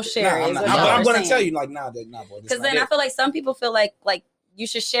 you honest. won't share it. I'm is not, what but y'all I'm are gonna saying. tell you, like, nah, boy. Because then I feel like some people feel like you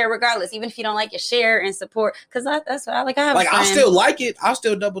should share regardless, even if you don't like it, share and support. Because that's what I like. I have like, a friend. I'll still like it. I'll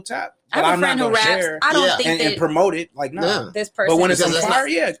still double tap. I But have I'm a friend not who gonna raps. share I don't Yeah. think and that promote it. Like, nah. Yeah. this person. But when it's on Because that's fire,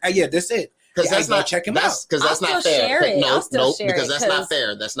 yeah, that's it. Because Yeah, that's go not check him that's, out. Because that's I'll not still fair. share it. I'll still share because it, that's not 'cause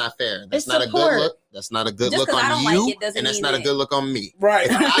fair. That's not fair. That's it's not a support. good look. That's not a good Just look 'cause I on don't like you, it doesn't and that's mean not a that- good look on me. Right.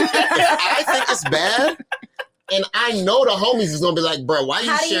 If I think it's bad, And I know the homies is gonna be like, bro, why are you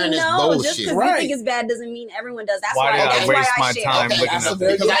How do you sharing this know? Just bullshit? because you think it's bad doesn't mean everyone does. That's Why why, did I that's waste why my I share. time Okay, looking that's up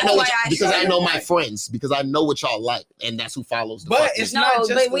because this? I know Why I because I share. know my friends, because I know what y'all like, and that's who follows the But fucking- it's No, not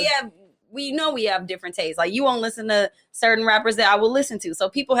just but we know we have different tastes. Like you won't listen to certain rappers that I will listen to. So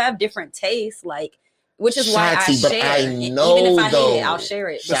people have different tastes, like which is why I Shotty, but share. I know, Even if I hate though. it, I'll share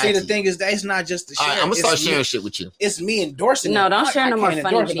it. But see, the Shotty. thing is that it's not just the share. All right, I'm gonna start It's sharing me- shit with you. It's me endorsing. No, it. don't share no more can't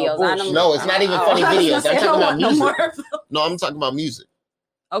funny endorse no videos. I bullshit. don't. No, it's not even funny I was videos. gonna I'm say, talking I don't about want no music. more. No, I'm talking about music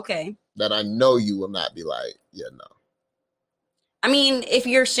Okay. that I know you will not be like, yeah, no. I mean, if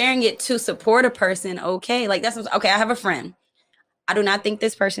you're sharing it to support a person, okay. Like okay. I have a friend. I do not think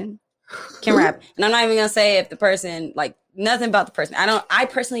this person can rap, and I'm not even gonna say if the person like nothing about the person. I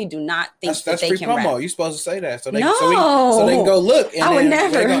personally do not think That's that free they can promo. rap. You're supposed to say that, so they No. so they can go look. And I would then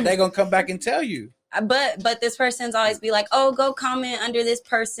never. They're gonna come back and tell you. But this person's always be like, oh, go comment under this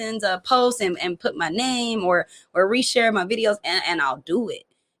person's post and put my name or reshare my videos, and I'll do it.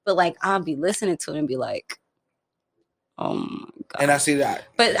 But like I'll be listening to it and be like, oh my god. And I see that.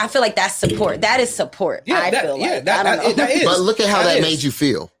 But I feel like that's support. That is support. Yeah, I that- feel yeah, like that- I don't know. that is. But look at how that is. made you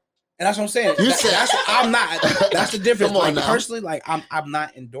feel. And that's what I'm saying. You That- said- that's I'm not. That's the difference. Come on Like now. personally, like I'm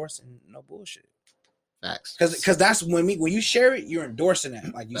not endorsing no bullshit. Facts. Because that's when you share it, you're endorsing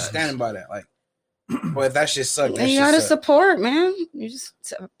that. Like you Facts. standing by that. Like, but if that shit suck, that You shit gotta suck. support, man. You just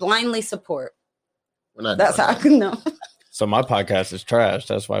blindly support. We're not That's doing how I that. can know. So my podcast is trash.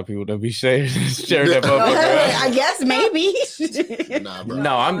 That's why people don't be sharing that motherfucker. I guess maybe. Nah, bro.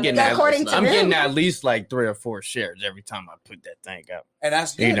 No, I'm getting According to I'm them. getting at least like 3 or 4 shares every time I put that thing up. And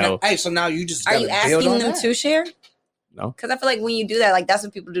that's You know. Hey, so now you just Are gotta you build asking on them that. to share? No. Because I feel like when you do that, like that's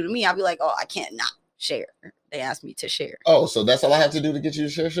what people do to me. I'll be like, oh, I can't not share. They ask me to share. Oh, so that's all I have to do to get you to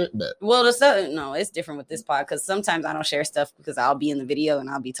share shit? Bet. Well, no, it's different with this pod because sometimes I don't share stuff because I'll be in the video and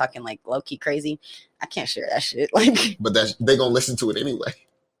I'll be talking like low key crazy. I can't share that shit. Like, But they gonna listen to it anyway.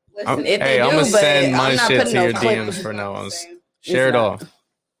 listen, if Hey, they I'm do, gonna but send my I'm not shit putting to no your clip. DMs for now. Share it not. all.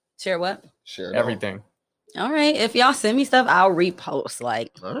 Share what? Share it Everything. All right. If y'all send me stuff, I'll repost.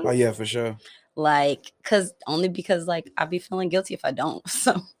 Like, all. All Oh right. yeah, for sure. because like I'd be feeling guilty if I don't.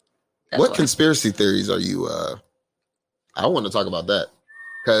 So, that's What why. conspiracy theories are you? I want to talk about that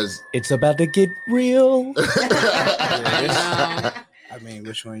because It's about to get real. I mean,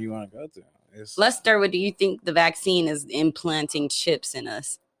 which one you want to go through? It's, Let's start with, do you think the vaccine is implanting chips in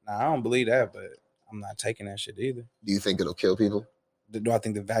us? nah, I don't believe that, but I'm not taking that shit either. do you think it'll kill people? Do I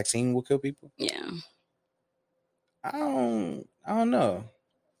think the vaccine will kill people? Yeah. I don't know.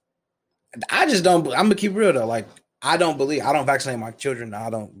 I just don't. I'm gonna keep real though. Like I don't vaccinate my children. I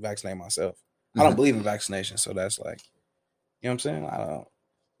don't vaccinate myself. I don't believe in vaccination. So that's like, you know what I'm saying? I don't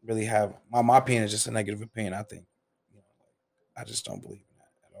really have my opinion is just a negative opinion. I think, I just don't believe in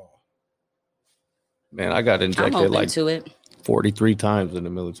that at all. Man, I got I'm injected open like to it. 43 times in the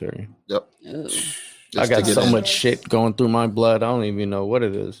military. Yep. Ooh. I got to so get much shit going through my blood. I don't even know what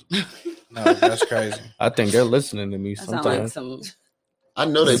it is. No, that's crazy. I think they're listening to me That sounds like sometimes. some. I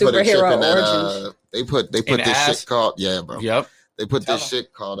know they put a chip Superhero in that. origins. They put In this ass? shit called bro. Yep. They put Tell this 'em.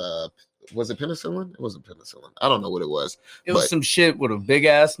 shit called was it penicillin? It wasn't penicillin. I don't know what it was. It was But- some shit with a big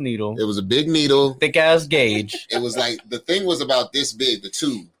ass needle, It was a big needle. thick ass gauge. It was like the thing was about this big. The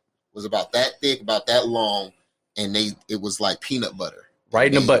tube was about that thick, about that long, and it was like peanut butter. Right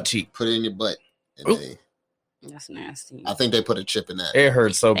in the They butt cheek. Put it in your butt. And Oop. That's nasty. I think they put a chip in that. It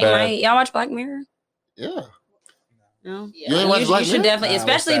hurt so Hey, bad. right, y'all watch Black Mirror? Yeah. No. You ain't watch Black You should Mirror? definitely, Nah,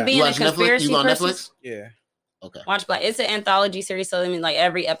 what's especially that? being You a watch Netflix? conspiracy You on person. Netflix? Yeah. Okay. Watch Black. It's an anthology series, so I mean, like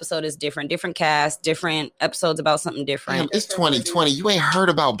every episode is different cast, different episodes about something Damn, different. it's 2020. You ain't heard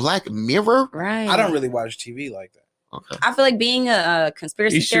about Black Mirror? Right. I don't really watch TV like that. Okay. I feel like being a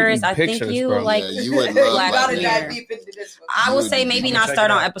conspiracy You shooting theorist, I think pictures, you bro. like. Yeah, you would love Black Black Mirror. Mirror. I You would would- say maybe I'm not gonna check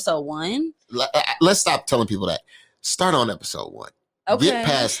start it on out. episode 1. Let's stop telling people that. Start on episode 1. Okay. Get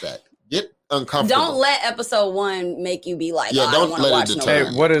past that. Get uncomfortable. Don't let episode 1 make you be like, Yeah, oh, I don't don't want to let it watch no deter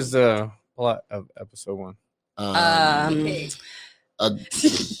more. Hey, what is the plot of episode 1?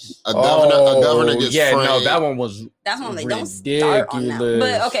 A governor gets yeah, framed. no, that one was That's one they don't start on that. ridiculous.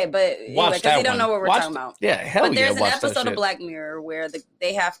 But okay, but anyway, Watch because that they don't one. know what we're Watch talking about. Yeah, hell But yeah, there's an watch that episode of shit. Black Mirror where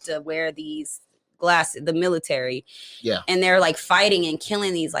they have to wear these glasses, the military. Yeah. And they're like fighting and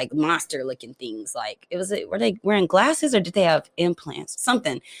killing these like monster looking things. Like were they wearing glasses or did they have implants?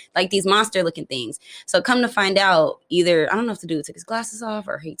 Something like these monster looking things. So come to find out, either I don't know if the dude took his glasses off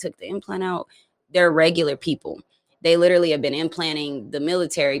or he took the implant out. They're regular people. They literally have been implanting the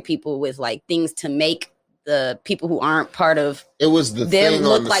military people with like things to make the people who aren't part of It was the them thing on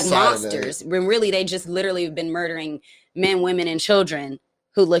look the like side of monsters when really they just literally have been murdering men, women, and children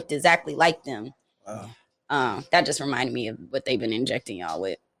who looked exactly like them. Wow. That just reminded me of what they've been injecting y'all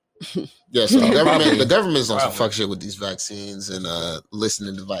with. Yeah, so the government's on some fuck shit with these vaccines and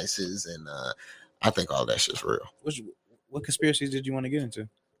listening devices, and I think all that shit's real. What conspiracies did you want to get into?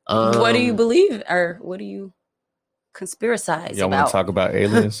 What do you believe, or what do you conspiracize Y'all want about? to talk about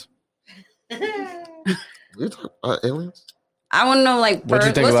aliens? We talk aliens? I want to know, like, What'd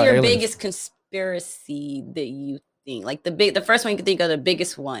you think what's about your aliens? biggest conspiracy that you think? Like the first one you can think of, the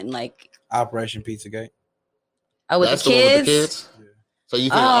biggest one, like Operation Pizzagate. with That's the the one with kids, the kids. So you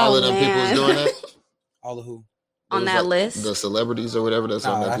think all of them people man. is doing that? All of who? on It was that like list. the celebrities or whatever that's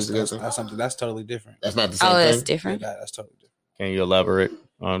on Nah, that that's, piece of that's, thing. that's something that's totally different. That's not the same Oh, thing. that's different. Yeah, that's totally different. Can you elaborate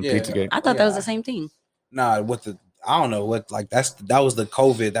on Yeah. Pizzagate? I thought that was Yeah. the same thing. Nah, with the I don't know what like that was the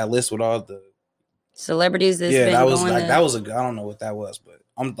COVID, that list with all the Celebrities that's yeah, been that was going like to, that was a I don't know what that was, but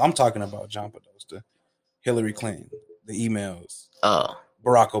I'm talking about John Podesta, Hillary Clinton, the emails, Oh,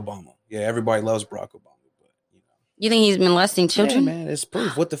 Barack Obama. Yeah, everybody loves Barack Obama, but You think he's molesting children? yeah, man, it's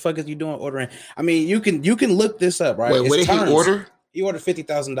proof. What the fuck is you doing ordering? I mean, you can look this up, right? wait, what did It's terms. he order? He ordered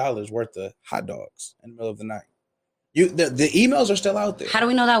 $50,000 worth of hot dogs in the middle of the night. The emails are still out there. How do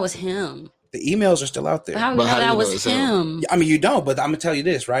we know that was him? The emails are still out there. How do we But know how do you that know was it's him? him? I mean, you don't, but I'm gonna tell you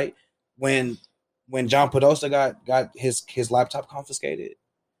this, right? When John Podesta got his laptop confiscated,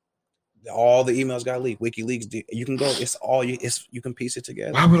 all the emails got leaked. WikiLeaks did. You can go. It's all you. You can piece it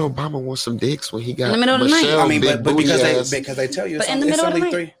together. Why would Obama want some dicks when he got In the middle of the night. Michelle, I mean, big but booty because ass? they tell you But it's in the only, it's middle of only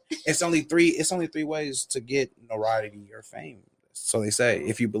the three. It's only three ways to get notoriety or fame. So they say,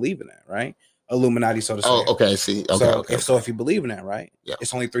 if you believe in that, right? Illuminati, so to say. Oh, okay. See, okay, so okay. if you believe in that, right? Yeah.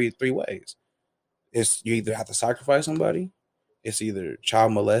 It's only three ways. It's you either have to sacrifice somebody, it's either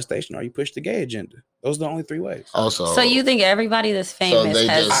child molestation, or you push the gay agenda. Those are the only three ways. Also, So you think everybody that's famous they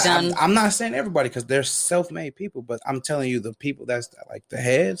has just- done? I'm not saying everybody because they're self-made people, but I'm telling you the people that's like the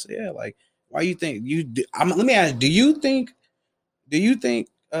heads. Yeah, like why you think you? Let me ask. Do you think?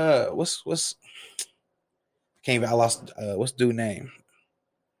 What's? I lost. What's the dude name?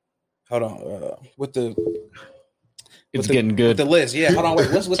 Hold on. With the It's the- getting with good. the list. Yeah. Hold on.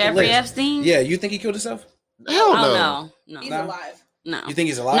 Wait. What's with the Jeffrey list? Epstein? Yeah. You think he killed himself? hell no. Oh no, He's Nah. alive. no. You think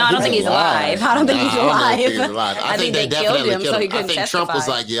he's alive? No, I don't think he's alive. I don't think he's I don't know if alive. he's alive. I think they killed definitely him so he I couldn't think Trump was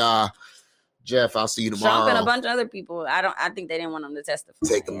testify. like, "Yeah, Jeff, I'll see you tomorrow." Trump and a bunch of other people. I think they didn't want him to testify.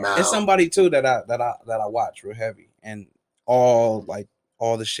 Take him out. It's somebody too that I watch real heavy, and all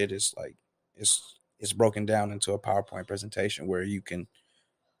the shit is like it's broken down into a PowerPoint presentation where you can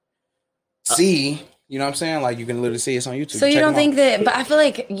see. You know what I'm saying? Like you can literally see it's on YouTube. So you Check don't them think out. that? But I feel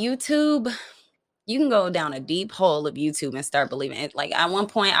like YouTube, you can go down a deep hole of YouTube and start believing it. Like at one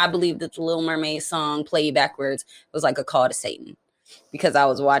point, I believed that the Little Mermaid song played backwards was like a call to Satan because I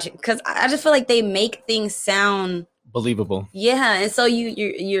was watching. Because I just feel like they make things sound Believable. yeah, and so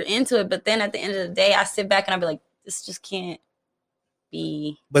you're into it. But then at the end of the day, I sit back and I be like, this just can't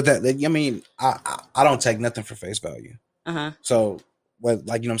be. But that I mean, I don't take nothing for face value. So what,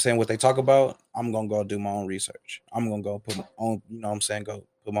 like, you know what I'm saying, what they talk about, I'm gonna go do my own research. I'm gonna go put my own, you know what I'm saying, go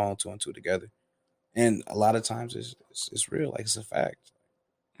put my own two and two together. And a lot of times it's real, like it's a fact.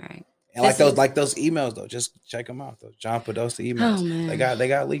 All right. And This like is- those emails though, just check them out though. John Podesta emails. Oh, man. They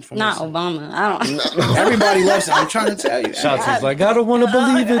got leaked from Not this. Obama. I don't. Everybody loves it. I'm trying to tell you. Shots was like, I don't want to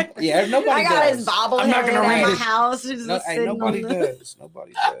believe it. Yeah, nobody I got does. his bobblehead I'm not gonna at read my it. house. Just No, sitting nobody on the- does.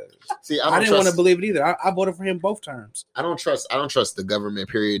 Nobody does. See, I didn't want to believe it either. I voted for him both terms. I don't trust the government.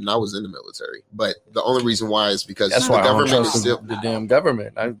 Period. And I was in the military, but the only reason why is because That's the why I don't government trust is still. the damn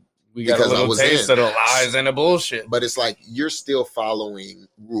government. We got a Because I little was taste in. of the lies and the bullshit. But it's like you're still following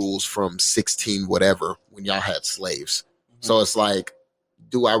rules from 16 whatever when y'all had slaves. So it's like,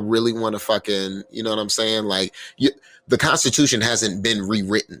 do I really want to fucking, you know what I'm saying? Like, the Constitution hasn't been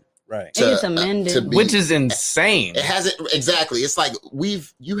rewritten. Right. It gets amended. Which is insane. It hasn't exactly. It's like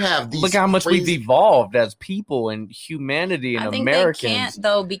you have these. Look how much crazy- we've evolved as people and humanity and I think Americans. they can't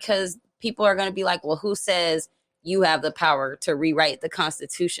though because people are going to be like, well, who says you have the power to rewrite the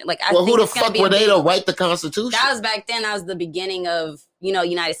Constitution? Like, I Well, think who the it's gonna fuck be a were they big- to write the Constitution? That was back then. That was the beginning of,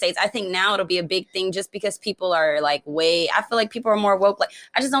 United States. I think now it'll be a big thing just because people are like I feel like people are more woke. Like,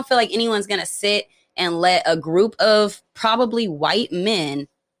 I just don't feel like anyone's going to sit and let a group of probably white men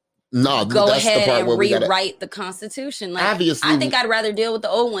No, go that's the ahead part and where we gotta. rewrite the Constitution. Like, Obviously, I think I'd rather deal with the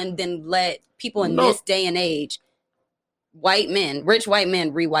old one than let people in No. this day and age, rich white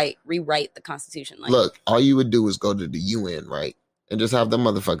men, rewrite the Constitution. Like, Look, all you would do is go to the UN, right, and just have them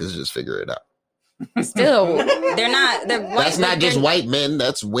motherfuckers just figure it out. still, they're not. They're white, That's not just they're- white men.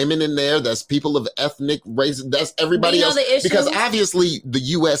 That's women in there. That's people of ethnic race. That's everybody But you know else. the issue? Because obviously the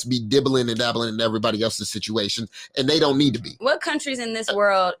U.S. be dibbling and dabbling in everybody else's situation, and they don't need to be. What countries in this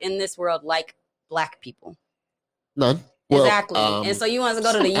world like black people. None. Well, Exactly. And so you want to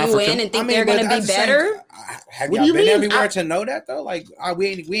go to the African. UN and think they're going to be better? Have What do y'all you been mean? everywhere to know that though? Like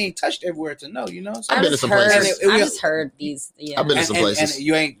we ain't touched everywhere to know, you know. So, I've been to some places. I just heard these. Yeah. I've been to some places. And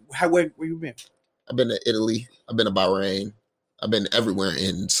you ain't. Where you been? I've been to Italy. I've been to Bahrain. I've been everywhere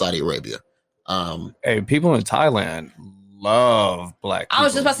in Saudi Arabia. Hey, people in Thailand love black people. I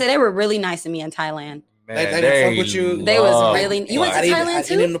was just about to say they were really nice to me in Thailand. Man, They didn't fuck with you? They was love really. You went to black Thailand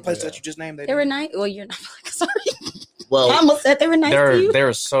too? In the place that you just named, They were nice. Well, you're not black. Sorry. Well, I almost said they were nice to you.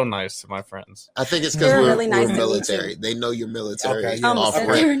 They're so nice to my friends. I think it's because They were we're, really nice to me, military. too. They know you're military. Okay, You're yeah. I almost off said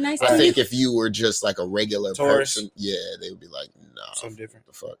rip. they were nice I to think you. if you were just like a regular Tourist. person, yeah, they would be like, no, Something different.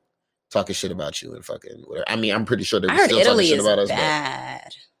 the fuck, talking shit about you and fucking whatever. I mean, I'm pretty sure they're I heard still talking Italy shit is about us. But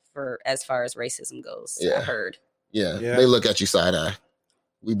bad for as far as racism goes. Yeah. I heard. yeah, Yeah. they look at you side eye.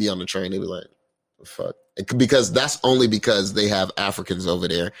 We be on the train, they be like, the fuck. Because that's only because they have Africans over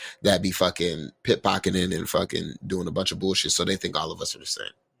there that be fucking pickpocketing and fucking doing a bunch of bullshit. So they think all of us are the same.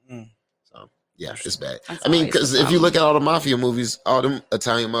 Mm. So yeah, it's bad. That's I mean, always because the if you problem. look at all the mafia movies, all them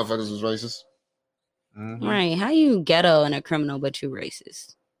Italian motherfuckers was racist. Mhm. Right. How you ghetto and a criminal, but you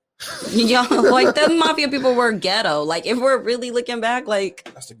racist? Yo, like the mafia people were ghetto. Like if we're really looking back, like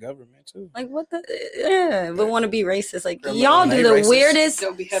That's the government too. what the we want to be racist. Like Criminal, y'all they do the racist. weirdest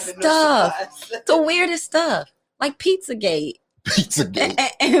Don't be having no stuff. supplies. The weirdest stuff. Like Pizzagate.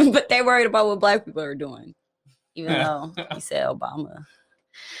 Pizzagate. But they worried about what black people are doing. Even though he said Obama.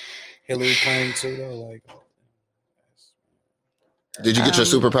 Hillary Clinton too though. Like Did you get your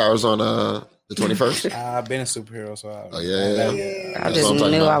superpowers on the 21st? I've been a superhero, so Oh, yeah. I That's just what I'm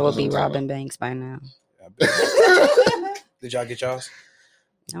talking knew about. I would That's be what I'm talking robbing banks by now. Did y'all get y'all's?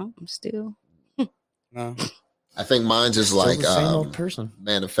 No, I'm still. No. I think mine's just Still like the same old person.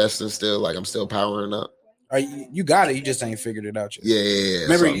 manifesting still. Like I'm still powering up. You got it. You just ain't figured it out yet. Yeah.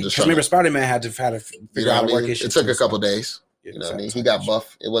 Remember, So I'm just trying remember, to- Spider-Man had to you figure know out how what to I work mean? his shit. It took too, a couple so- days. Yeah, You know what I mean? so- He got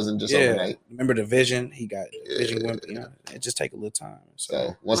buff. It wasn't just overnight. Remember the Vision? He got Vision. Yeah. Went, you know, it just take a little time.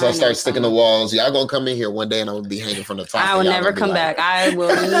 So once Mine I start is sticking the walls, y'all gonna come in here one day and I'm gonna be hanging from the top. I will and y'all never gonna be come like, back. I will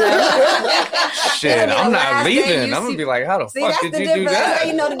never. Shit, It'll be I'm the not last day leaving. you I'm gonna see- be like, how the See, fuck that's did the you do difference. That's how that?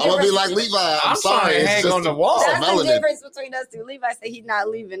 you know the I'm gonna be difference. like Levi. I'm I'm sorry. trying to It's hang just on the wall. That's the melanin. difference between us two. Levi said he's not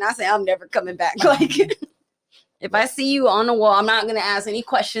leaving. I say I'm never coming back. Like, if I see you on the wall, I'm not gonna ask any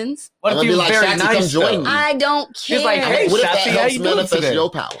questions. What I'm if gonna you be was like, very Shotzi, come nice? join though? me. I don't care. He's like, hey, What if Shotzi, that how helps you doing manifest today? your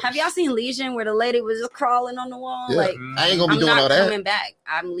power? Have y'all seen Legion where the lady was just crawling on the wall? Yeah. Like, I ain't gonna be I'm doing all not that. coming back.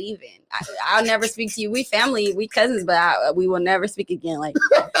 I'm leaving. I'll never speak to you. We family, we cousins, but we will never speak again. Like,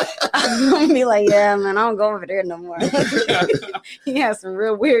 I'm gonna be like, yeah, man, I don't go over there no more. He has some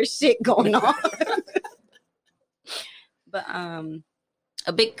real weird shit going on. But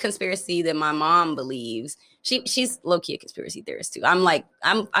a big conspiracy that my mom believes. She's low-key a conspiracy theorist too. I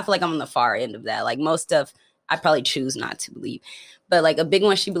feel like I'm on the far end of that. Like most stuff I probably choose not to believe. But like a big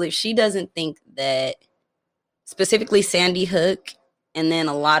one she believes, she doesn't think that specifically Sandy Hook and then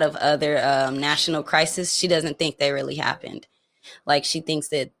a lot of other national crises, she doesn't think they really happened. Like she thinks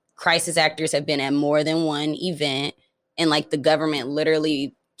that crisis actors have been at more than one event and like the government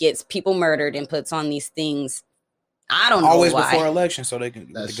literally gets people murdered and puts on these things. I don't know Always why. before election, so they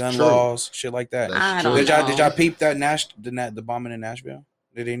can That's the gun true. laws, shit like that. That's I true. don't know. Did y'all peep that the bombing in Nashville?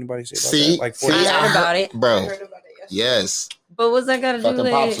 Did anybody say about See, that? Like see, 40 I heard about it. I bro. heard about it yesterday. Yes, But what's that got to do fucking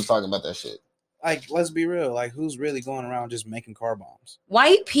with pops it? was talking about that shit. Like, let's be real. Like, who's really going around just making car bombs?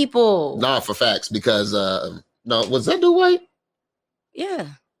 White people. Nah, for facts because no, was that dude white? Yeah.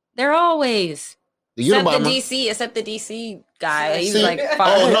 They're always. The Except the Unabomber. except the DC guy. He's See, like,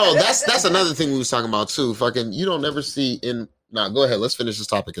 oh no, that's another thing we was talking about too. Fucking, you don't ever see in. Nah, go ahead. Let's finish this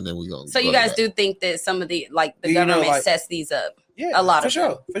topic and then we go. So you guys do think that some of the like the Do you know, government like- sets these up? Yeah, A lot for of sure,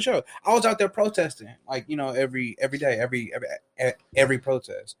 them. for sure. I was out there protesting, like every day, every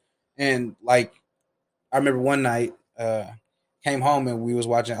protest, and like I remember one night, came home and we was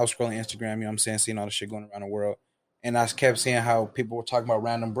watching. I was scrolling Instagram, you know what I'm saying, seeing all the shit going around the world, and I kept seeing how people were talking about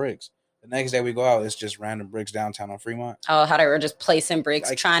random bricks. The next day we go out, it's just random bricks downtown on Fremont Oh, how they were just placing bricks,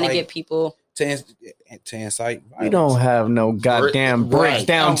 Like- trying to like- get people. to incite. We don't have no goddamn bricks Right.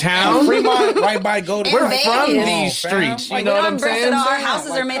 downtown. Fremont, right by Golden. We're Like, from come on, these fam. streets, you Like, know we what don't I'm bricks saying? at all. Our Like,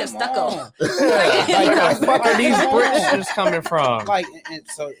 houses are made of come stucco. on. Like, where the fuck are these Come bricks on. just coming from? Like, and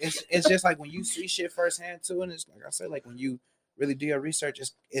so it's just like when you see shit firsthand too, and it's like I said, like when you really do your research,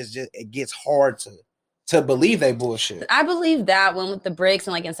 it's just it gets hard to believe they bullshit. I believe that one with the bricks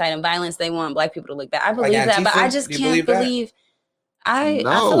and like inciting violence, they want black people to look bad. I believe that, but Antifa? I just Do you can't believe that? believe. I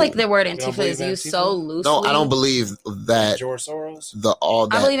No. feel like the word don't Antifa believe is used Antifa? so loosely. No, I don't believe that George Soros. all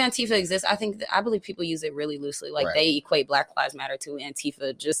I that. believe Antifa exists. I believe people use it really loosely. Like Right. they equate Black Lives Matter to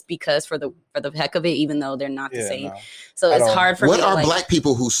Antifa just because for the heck of it, even though they're not the Yeah, same. no. So At it's all. hard for What me to are like. black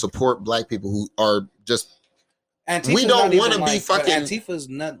people who support black people who are just Antifa's We don't not wanna even be but fucking- Antifa's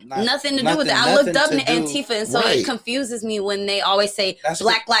Nothing to do with it. I looked up into Antifa, and so Right. it confuses me when they always say That's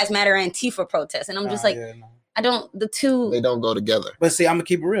Black Lives Matter Antifa protest, and I'm just like, I don't. The two. they don't go together. But see, I'm gonna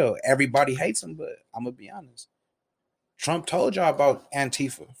keep it real. Everybody hates him, but I'm gonna be honest. Trump told y'all about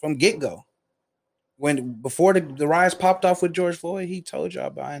Antifa from get go. Before the riots popped off with George Floyd, he told y'all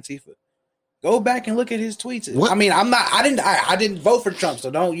about Antifa. Go back and look at his tweets. What? I mean, I didn't vote for Trump, so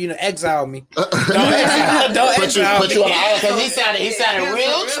don't exile me. Don't Put you on the island because he sounded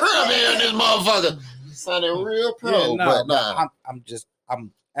real Trump here in this motherfucker. He sounded real pro, but nah.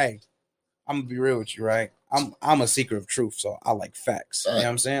 I'm gonna be real with you, right? I'm a seeker of truth, so I like facts. You know what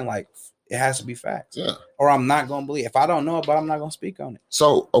I'm saying? Like it has to be facts. Yeah. Or I'm not gonna believe. If I don't know about it, I'm not gonna speak on it.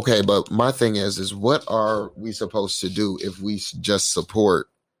 So, okay, but my thing is what are we supposed to do if we just support,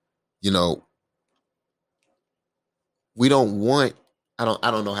 we don't want, I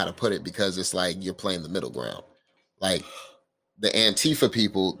don't know how to put it because it's like you're playing the middle ground. Like the Antifa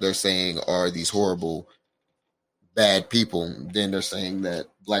people, they're saying are these horrible, bad people. Then they're saying that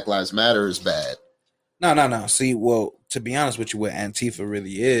Black Lives Matter is bad. No. See, well, to be honest with you, what Antifa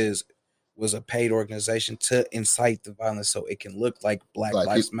really was a paid organization to incite the violence so it can look like Black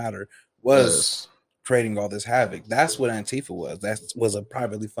Lives Matter was creating all this havoc. That's what Antifa was. That was a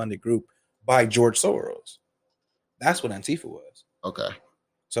privately funded group by George Soros. That's what Antifa was. Okay.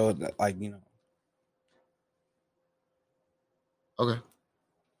 So, Okay.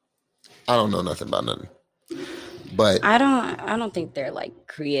 I don't know nothing about nothing. But I don't think they're like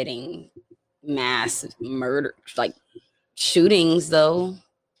creating mass murder, like shootings though,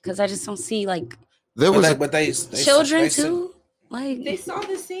 because I just don't see like there was children too. Like They saw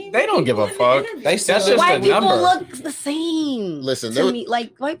the same. They don't give a people in the fuck. interview. They said That's just white a people number. look the same. Listen, to me,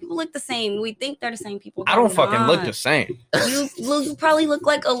 like white people look the same. We think they're the same people. I don't They're fucking look not. the same. You probably look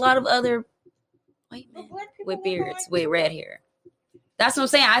like a lot of other white men Black people with look beards, like with red hair. That's what I'm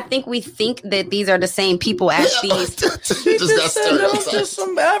saying. I think we think that these are the same people as these. just got stereotypes.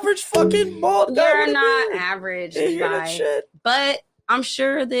 some average fucking bald guy. They're not average, Levi. But I'm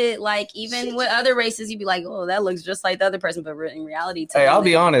sure that, like, even with other races, you'd be like, "Oh, that looks just like the other person." But in reality, Hey, I'll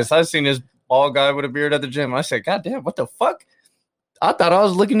be honest. I seen this bald guy with a beard at the gym. I said, "God damn, what the fuck?" I thought I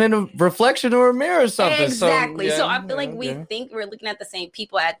was looking in a reflection or a mirror or something. Exactly. So, So I feel like we think we're looking at the same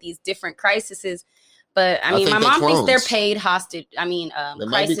people at these different crises. But I mean, think my they're mom thinks they're clones. paid hostage. I mean, They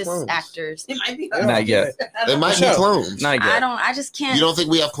might be crisis clones. actors. It might be. Not yet. They might be clones. Not yet. I just can't. You don't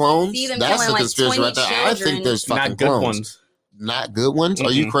think we have clones? See them That's killing, the like, conspiracy 20 right there. I think children. there's fucking Not good clones. ones. Not good ones? Are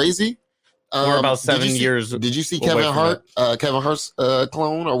you Mm-mm. crazy? We're about 7 did you see- years Did you see away Kevin from Hart? Kevin Hart's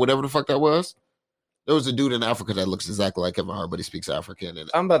clone or whatever the fuck that was? There was a dude in Africa that looks exactly like Kevin Hart, but he speaks African. And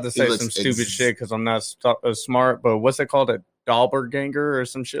I'm about to say looks some stupid shit because I'm not smart. But what's it called? A doppelganger or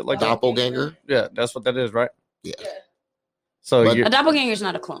some shit like that? doppelganger. Yeah, that's what that is, right? Yeah. So But- you're, A doppelganger is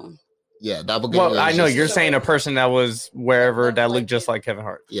not a clone. Yeah, doppelganger. well, I is know just- you're saying a person that was wherever that looked just like Kevin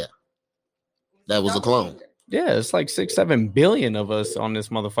Hart. that was a clone. Yeah, it's like 6-7 billion of us on this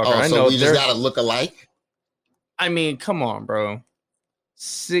motherfucker. Oh, I so know. we just gotta look alike. I mean, come on, bro.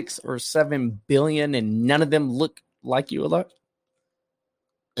 6 or 7 billion, and none of them look like you a lot.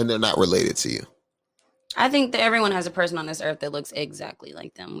 And they're not related to you. I think that everyone has a person on this earth that looks exactly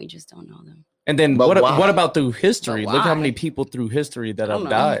like them. We just don't know them. And then But why? what about through history? But Look how why? many people through history that I have don't know.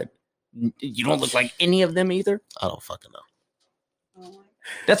 died. You don't look like any of them either. I don't fucking know.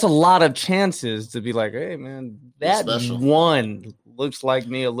 That's a lot of chances to be like, hey man, that special. one looks like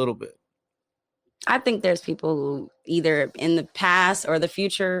me a little bit. I think there's people who either in the past or the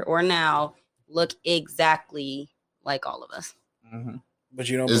future or now look exactly like all of us. Mm-hmm. But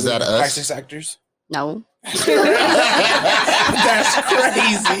you don't Is believe that in us? crisis actors? No. That's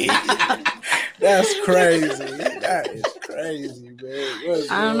crazy. That's crazy. That is crazy, man. What's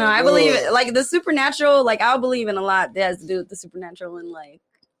I don't know. going I believe on? it. Like the supernatural, like I'll believe in a lot that has to do with the supernatural and like,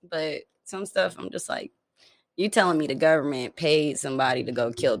 but some stuff I'm just like, you telling me the government paid somebody to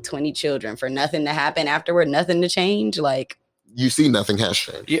go kill 20 children for nothing to happen afterward, nothing to change? Like, You see, nothing has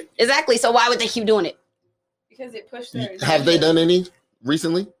changed. exactly. So why would they keep doing it? Because it pushed their. Have they done any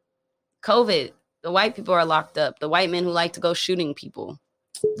recently? COVID. The white people are locked up. The white men who like to go shooting people.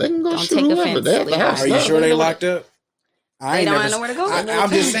 They can go Don't shoot take whoever. offense, They have the Levi. house. Are you No, sure they don't- locked up? I They ain't don't never know where to go. I'm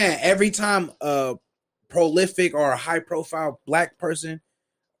just saying, every time a prolific or a high profile black person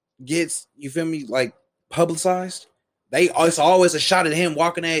gets, you feel me, like publicized, It's always a shot at him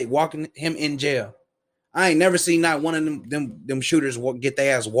walking him in jail. I ain't never seen not one of them shooters get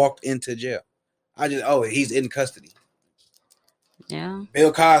their ass walked into jail. He's in custody. Yeah.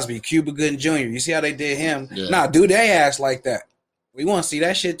 Bill Cosby, Cuba Gooding Jr. You see how they did him? Yeah. Nah, do they ass like that? We want to see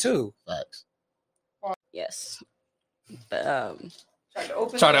that shit too. Facts. Yes. But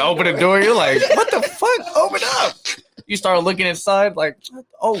Try to open the door. You're like, what the fuck? Open up. You start looking inside, like,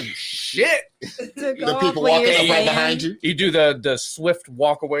 oh shit. The people walking up right behind you. You do the swift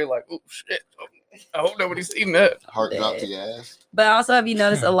walk away, like, oh shit. I hope nobody's seen that. Heart drop to your ass. But also, have you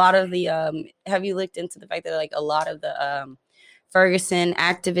noticed a lot of the have you looked into the fact that like a lot of the Ferguson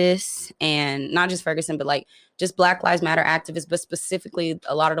activists, and not just Ferguson, but like just Black Lives Matter activists, but specifically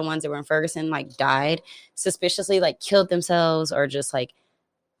a lot of the ones that were in Ferguson like died suspiciously, like killed themselves or just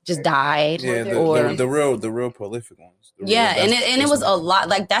died. Yeah, or the real prolific ones. It was a lot.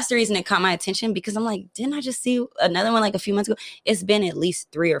 Like that's the reason it caught my attention, because I'm like, didn't I just see another one like a few months ago? It's been at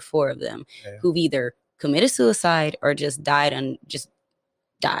least 3 or 4 of them who've either committed suicide or just died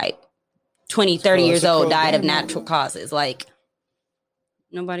 20, 30 years old, died of natural causes. Like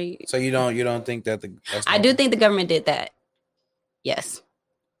nobody. So you don't think that I do think the government did that. Yes.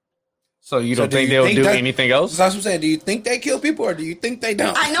 So you don't think they'll do anything else? That's what I'm saying. Do you think they kill people or do you think they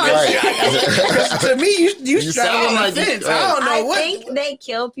don't? I know. Right. To me, you straddle on the fence. I don't know I think they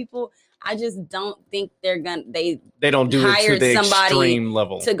kill people. I just don't think they're gonna. They don't do it to the extreme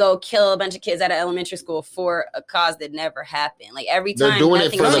level to go kill a bunch of kids at an elementary school for a cause that never happened. Like every time they're doing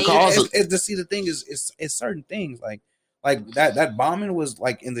it for the cause. See, the thing is, it's certain things like that bombing was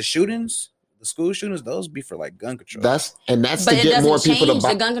like in the shootings. The school shootings, those be for like gun control. That's to get more people to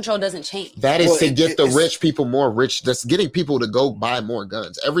buy. The gun control doesn't change. That is to get the rich people more rich. That's getting people to go buy more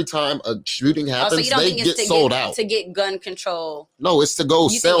guns. Every time a shooting happens, they get sold out. To get gun control. No, it's to go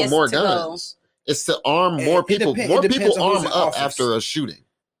sell more guns. It's to arm more people. More people arm up after a shooting.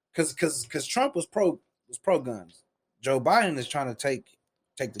 Because Trump was pro guns. Joe Biden is trying to take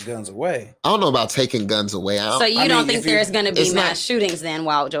the guns away. I don't know about taking guns away. So you don't think there's going to be mass shootings then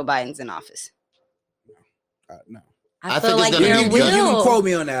while Joe Biden's in office? No. I feel like there will. You can quote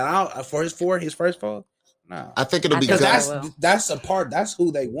me on that. For his first fall? No. I think it'll be because that's a part. That's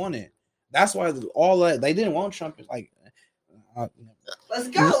who they wanted. That's why all that they didn't want Trump. Like, let's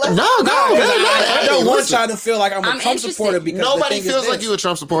go. I don't want y'all to feel like I'm a Trump supporter because nobody feels like you a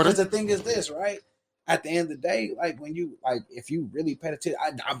Trump supporter. Because the thing is this, right? At the end of the day, like when you if you really pay attention,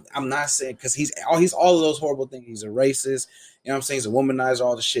 I'm not saying because he's all of those horrible things. He's a racist, you know what I'm saying? He's a womanizer,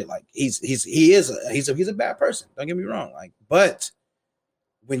 all the shit. Like he's a bad person. Don't get me wrong. Like, but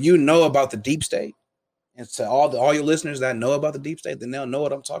when you know about the deep state, and to all your listeners that know about the deep state, then they'll know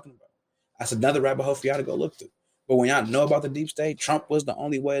what I'm talking about. That's another rabbit hole for y'all to go look through. But when y'all know about the deep state, Trump was the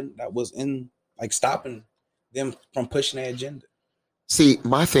only way that was in like stopping them from pushing their agenda. See,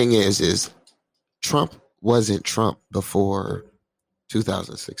 my thing is Trump wasn't Trump before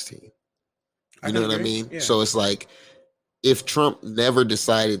 2016. You know what I mean? Yeah. So it's like if Trump never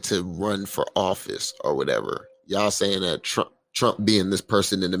decided to run for office or whatever, y'all saying that Trump being this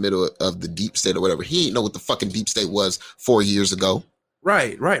person in the middle of the deep state or whatever, he ain't know what the fucking deep state was 4 years ago.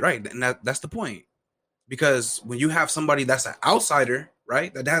 Right. And that's the point. Because when you have somebody that's an outsider,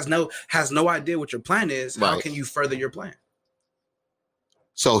 right, that has no idea what your plan is, how can you further your plan?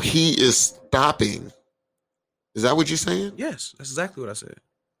 So he is stopping. Is that what you're saying? Yes, that's exactly what I said.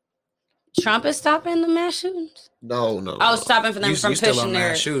 Trump is stopping the mass shootings? No. I was stopping for them from pushing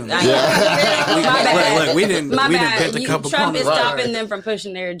their shootings. My bad. Look, we didn't bet a couple. Trump is stopping them from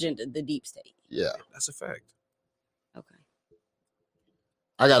pushing their agenda, the deep state. Yeah, that's a fact. Okay.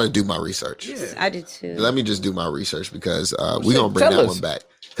 I got to do my research. Yeah, I do too. Let me just do my research because we're gonna bring that one back.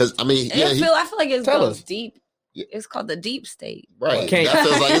 Because I mean, I feel like it goes deep. It's called the deep state. Right. That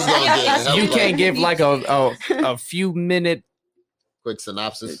feels like it's gonna you can't give like a few minute quick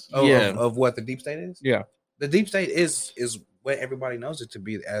synopsis of what the deep state is? Yeah. The deep state is what everybody knows it to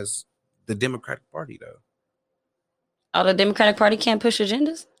be as the Democratic Party, though. Oh, the Democratic Party can't push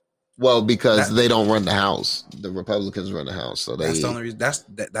agendas? Well, because they don't run the House. The Republicans run the House. So that's the only reason. That's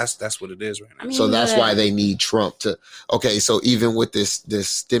what it is right now. I mean, so that's why they need Trump to. Okay, so even with this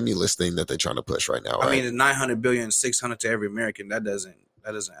stimulus thing that they're trying to push right now, right? I mean, 900 billion, 600 to every American. That doesn't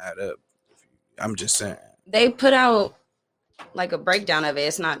add up. I'm just saying. They put out like a breakdown of it.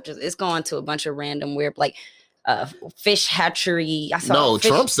 It's not just. It's going to a bunch of random weird like fish hatchery.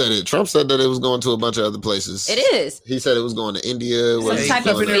 Trump said it. Trump said that it was going to a bunch of other places. It is. He said it was going to India. Some type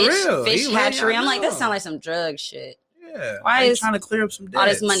of fish hatchery. I'm like, that sounds like some drug shit. Yeah. Why is trying to clear up some debts? All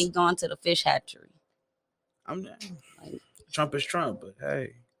this money going to the fish hatchery? Trump is Trump, but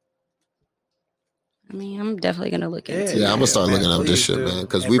hey. I mean, I'm definitely gonna look into. Yeah, I'm gonna start looking up this please shit, do. man,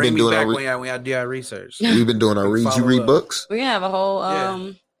 because And we've bring been me doing back our when I do our research. we've been doing our We reads. You follow read up. books? We have a whole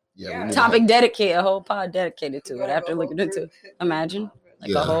Yeah, we need topic dedicated, a whole pod dedicated to it. After looking into, imagine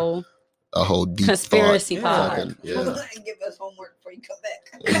like Yeah. a whole deep conspiracy thought. pod. Fucking- yeah, Give us homework before you come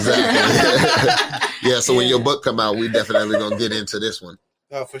back. exactly. Yeah, so when your book come out, we definitely gonna get into this one.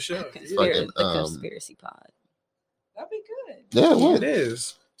 Oh, for sure. Conspiracy, Fucking, the conspiracy pod. That'd be good. Yeah, Yeah, well, it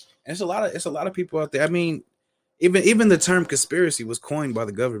is. And it's a lot of people out there. I mean, even the term conspiracy was coined by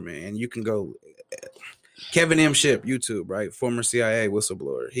the government, and you can go Kevin M. Ship, YouTube, right? Former CIA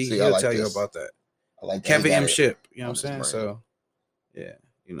whistleblower. See, He'll I like tell you this. about that. I like that. Kevin He got M. it. Ship. You know what I'm on his saying? brain. So, yeah,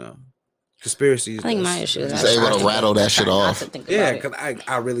 you know, conspiracies. I think my issue is He's able to rattle that shit off. Yeah, because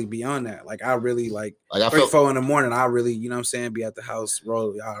I really be on that. Like, I really like Like I 3, felt, 4 in the morning. I really, you know what I'm saying, be at the house,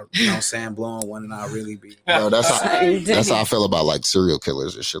 roll, you know what I'm saying, blowing one, and I really be. bro, that's how I feel about like serial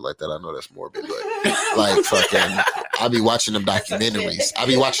killers and shit like that. I know that's morbid, but like fucking, I be watching them documentaries. I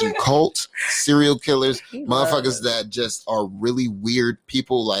be watching cult serial killers, motherfuckers that just are really weird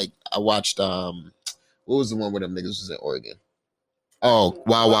people. Like I watched what was the one where them niggas was in Oregon? Oh,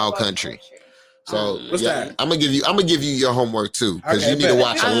 Wild Wild Country. So What's that? I'm gonna give you your homework too, because Okay, you need to bet.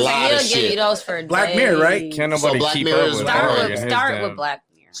 watch a lot of Give you shit. those for Black Mirror, right? Can't So nobody Black keep Mirror up is with one. Start Oregon. with His start damn- with Black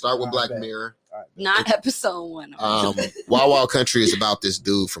Mirror, Start with I Black bet. Mirror. not episode 1. Wild Wild Country is about this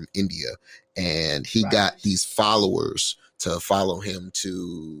dude from India, and he got these followers to follow him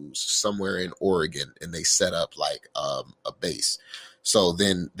to somewhere in Oregon, and they set up like a base. So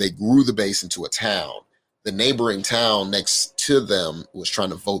then they grew the base into a town. The neighboring town next to them was trying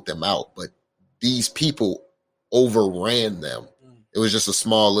to vote them out, but these people overran them. It was just a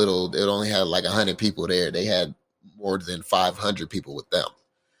small little, it only had like 100 people there. They had more than 500 people with them.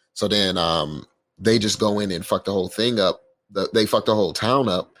 So then they just go in and fuck the whole thing up. They fuck the whole town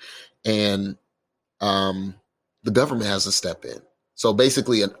up, and the government has to step in. So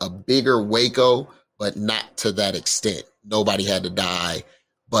basically a bigger Waco, but not to that extent. Nobody had to die,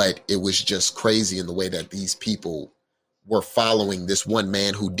 but it was just crazy in the way that these people were following this one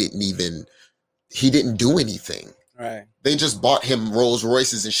man who he didn't do anything. Right. They just bought him Rolls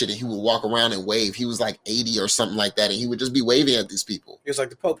Royces and shit, and he would walk around and wave. He was like 80 or something like that, and he would just be waving at these people. It was like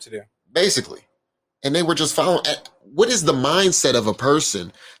the Pope today. Basically. And they were just following. What is the mindset of a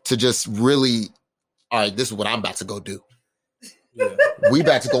person to just really, all right, this is what I'm about to go do. Yeah. We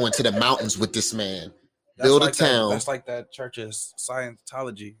about to go into the mountains with this man. Build like a town. That's like that church's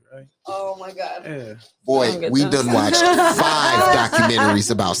Scientology, right? Oh my god. Yeah. Boy, we done watched 5 documentaries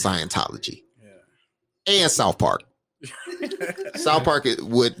about Scientology Yeah. and South Park. South Park,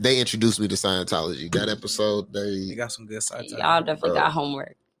 they introduced me to Scientology. That episode, You they got some good Scientology. Y'all definitely Bro. got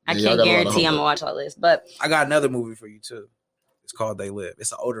homework. I Yeah, y'all can't got a lot of guarantee I'm gonna homework. watch all this, but I got another movie for you too. It's called They Live.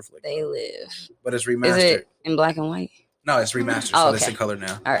 It's an older flick, they live. but it's Is remastered. it in black and white? No, it's remastered, Oh, so it's okay. in color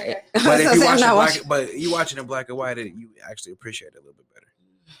now. All right. But if So you I'm watch it not black, watching- but you watch it in black and white, you actually appreciate it a little bit better.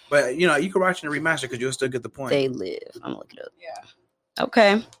 But you know, you can watch it in remaster because you'll still get the point. They live. I'm gonna look it up. Yeah.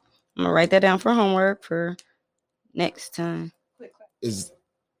 Okay. I'm gonna write that down for homework for next time.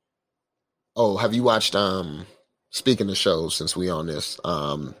 have you watched speaking of shows, since we on this,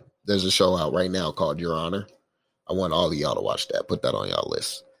 there's a show out right now called Your Honor. I want all of y'all to watch that. Put that on y'all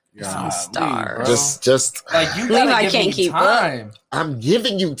list. Some stars. Just like you Levi gotta give can't me keep up. time. I'm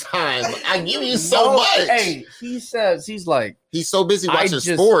giving you time. I give you so No, much. Hey, he's like, He's so busy watching just-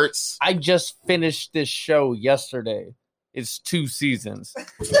 sports. I just finished this show yesterday. It's 2 seasons. How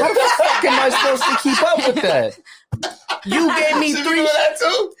the fuck am I supposed to keep up with that? You gave me You 3. doing that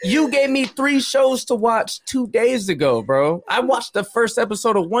too? You gave me 3 shows to watch 2 days ago, bro. I watched the first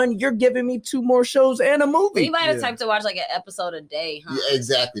episode of 1. You're giving me 2 more shows and a movie. You might have type to watch like an episode a day, huh? Yeah,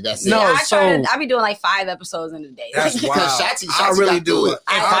 exactly. That's No, it. I be doing like 5 episodes in a day. That's wild. Shotzi I really got through do it. it.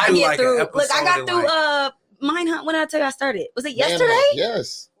 I do get like an through. episode Look, I got in, through like- Mindhunt. When did I tell you I started? Was it Man, yesterday?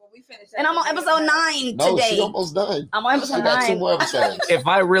 yes. Well, we finished that And I'm on today. episode 9 No, today. she's almost done. I'm on episode I got 2 9. more episodes. If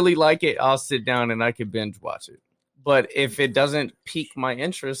I really like it, I'll sit down and I can binge watch it. But if it doesn't pique my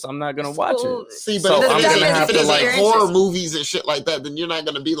interest, I'm not gonna watch Cool. it. See, but So if I'm it gonna is- have if it to, is like like- horror movies and shit like that, then you're not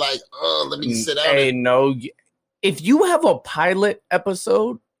gonna be like, oh, let me sit down. Hey, and- no. If you have a pilot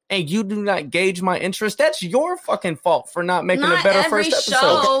episode and you do not gauge my interest, that's your fucking fault for not making Not a better every first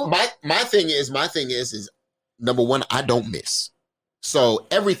episode. show. My thing is number one, I don't miss. So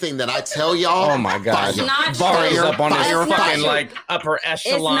everything that I tell y'all, Oh my god, fire. not Barry's true. up on That's this not fucking true. like upper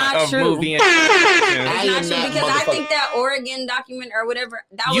echelon not of true. movie. And I It's am not true that because I motherfucker. think that Oregon document or whatever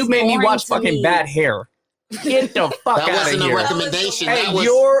that you was made me boring watch to fucking me. Bad Hair. Get the fuck That out of wasn't a here. recommendation. Hey, That was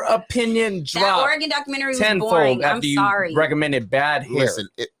your opinion That dropped Oregon documentary was tenfold boring. I'm after you sorry. recommended Bad Hair. listen.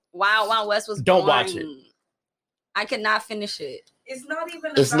 Why Wild Wild West was Don't boring. watch it. I could not finish it. It's not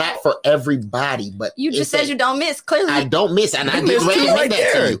even. It's about, not for everybody, but You just it's said you don't miss. Clearly, I don't miss, and I You didn't missed two recommend right that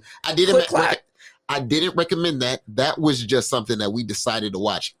there. to you. Click, clack. I didn't recommend that. That was just something that we decided to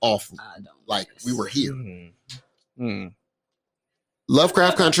watch off. I don't Like miss. we were here. Mm.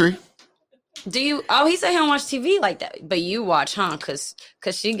 Lovecraft Country. Do you? Oh, he said he don't watch TV like that, but you watch, huh? Because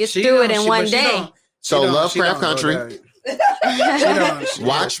she gets She through don't- it in she- one but she day. don't- So she don't Lovecraft go Country, that- She don't. She,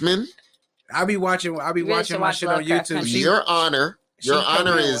 Watchmen. I be watching. I be You really watching should my watch shit on Lovecraft YouTube. Country. She, Your Honor. Your she come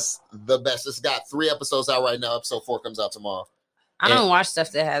Honor in- is the best. It's got 3 episodes out right now. Episode 4 comes out tomorrow. I don't watch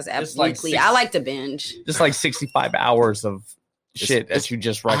stuff that has It's like weekly. 6 I like to binge. Just like 65 hours of shit It's- that you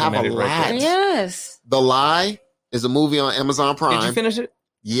just I have a recommended right there. lot. Yes. The Lie is a movie on Amazon Prime. Did you finish it?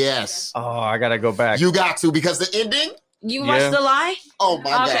 Yes. Oh, I gotta go back. You got to because the ending. You Yeah. watched The Lie? Oh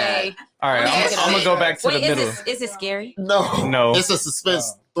my Okay. All right, Yes. I'm gonna go back to Wait, the middle. is it scary? God. No. No. It's a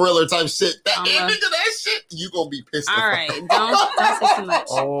suspense thriller type shit. That Uh-huh. ending of that shit, you gonna be pissed. All the fuck right. off. Don't say too much.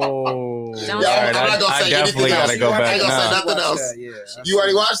 Oh, Don't- all right, I'm not gonna I say definitely anything else. gotta go I ain't back gonna say now. nothing else. Yeah, You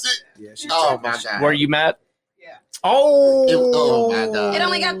already watched it? Yeah, she Oh told me my she- god. Were you mad? Yeah. Oh, Oh my God. It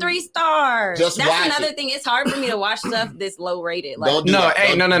only got 3 stars. Just That's watch another it. thing. It's hard for me to watch stuff this low rated. Like, Don't do No, that.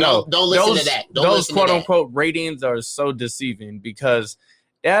 hey, Don't- no. Don't listen to that. Don't those listen to quote that. unquote ratings are so deceiving because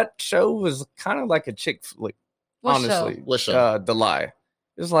that show was kind of like a chick flick. what Honestly, show? What show? The Lie.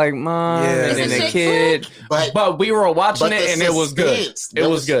 It's like mom Yeah. and Is then it the chick kid, But we were watching but it the and it was good. suspense, It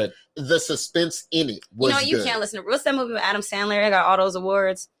was good. The suspense in it You was know, you good. can't listen to. What's that movie with Adam Sandler? It got all those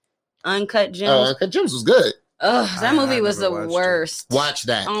awards. Uncut Gems. Uncut Gems was good. Ugh, that I movie was never the watched it. worst. Watch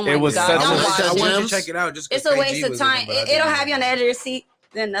that. Oh my It was god! such Don't a- watch I Uncut it. wanted Gems? to check it out. Just 'cause It's a waste KG of was in time. it, but I It'll didn't. have you on the edge of your seat.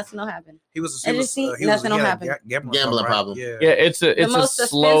 Then nothing will happen. He was. Edge of seat, nothing will happen. Gambling problem. Yeah. Yeah, it's a The most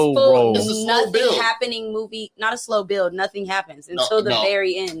slow suspenseful, roll. It's a slow nothing build. happening movie. Not a slow build. Nothing happens until the no.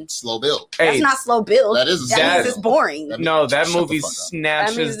 very end. Slow build. That's Hey, not slow build. That is a That slow means build. it's boring. That- no, that Shut the movie fuck up. That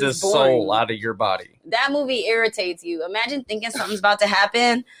snatches means the it's boring. soul out of your body. That movie irritates you. Imagine thinking something's about to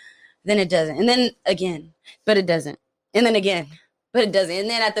happen, then it doesn't, and then again, but it doesn't, and then again, but it doesn't, and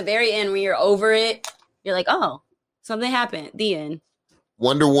then at the very end, when you're over it, you're like, oh, something happened. The end.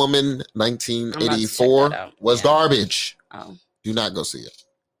 Wonder Woman I'm about to 1984 check that out. was Yeah. garbage. Oh Do not go see it.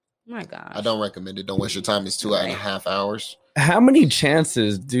 my god. I don't recommend it. Don't waste your time. It's 2.5 hours. How many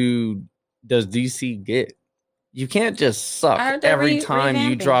chances does DC get? You can't just suck I heard they're every time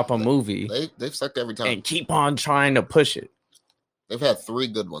you revamping. drop a movie They've sucked every time. and keep on trying to push it. They've had 3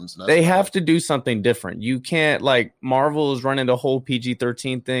 good ones. and that's They about have it. to do something different. You can't, like, Marvel is running the whole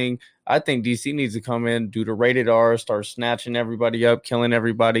PG-13 thing. I think DC needs to come in, do the rated R, start snatching everybody up, killing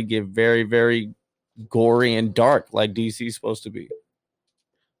everybody, get very, very gory and dark like DC's supposed to be.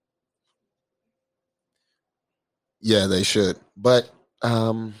 Yeah, they should. But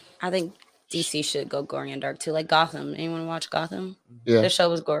I think DC should go gory and dark too, like Gotham. Anyone watch Gotham? yeah. The show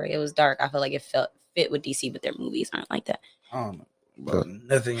was gory. It was dark. I feel like it fit with DC, but their movies aren't like that. I don't know about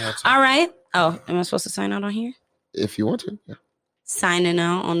nothing else. All right. Oh, am I supposed to sign out on here? If you want to. Yeah, Signing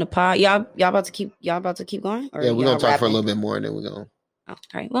out on the pod. Y'all about to keep going? Or yeah we're y'all gonna talk for a rapping? little bit more and then we're gonna Oh, all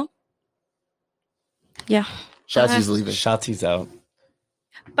right. Well, yeah. Shotzi's leaving. Shotzi's out.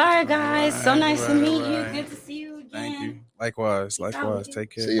 Bye, guys. So Alright, nice to meet alright. you. Good to see you again. Thank you. Likewise.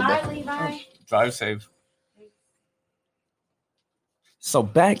 Take care. See you, Bye, bro. Levi. Drive safe. So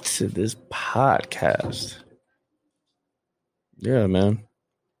back to this podcast. Yeah, man.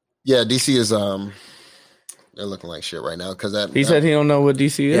 Yeah, DC is they're looking like shit right now because that He said he don't know what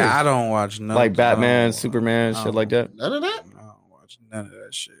DC is. Yeah, I don't watch none. like Batman, I Superman, shit like that. none of that. don't watch none of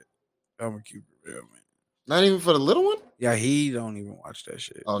that shit. I'm gonna keep it real, man. Not even for the little one. Yeah, he don't even watch that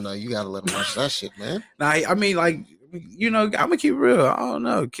shit. Oh no, you gotta let him watch that shit, man. Nah, I mean, like, you know, I'm gonna keep it real. I don't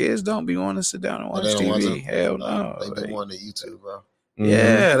know. Kids don't be wanting to sit down and Oh, watch they don't want TV. to? Hell no. They Like, been wanting to YouTube, bro. Mhm.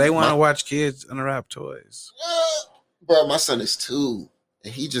 yeah, they want My- to watch kids unwrap toys. Bro, my son is 2,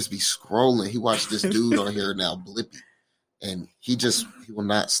 and he just be scrolling. He watched this dude on here now, Blippy, and he will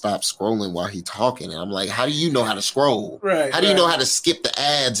not stop scrolling while he talking. And I'm like, how do you know how to scroll? Right. How do you know how to skip the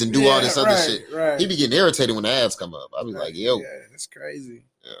ads and do all this other shit? Right. He be getting irritated when the ads come up. I be like, yo, yeah, it's crazy.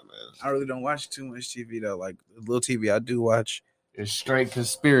 yeah, man. I really don't watch too much TV though. Like the little TV, I do watch. It's straight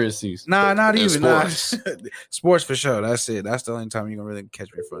conspiracies. Nah, not And even nah. sports. Sports for sure. That's it. That's the only time you can really catch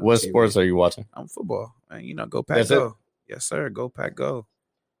me for. What TV. sports are you watching? I'm football. Man, you know, go pack That's it? go. Yes, sir. Go pack go.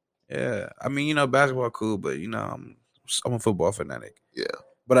 Yeah, I mean, you know, basketball cool, but you know, I'm a football fanatic. Yeah.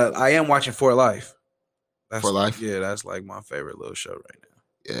 But I am watching For Life. That's, For Life? Yeah, that's like my favorite little show right now.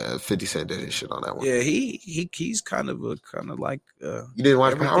 Yeah, 50 Cent did his shit on that one. Yeah, he's kind of like You didn't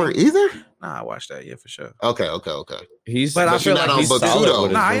watch Everything. Power either? Nah, I watched that. Yeah, for sure. Okay. He's But I But feel you're like not on he's book two, solid though.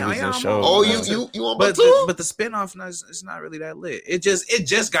 with his Nah, movies and I'm shows. Oh, man. you on But book two? but the spinoff, it's not really that lit. It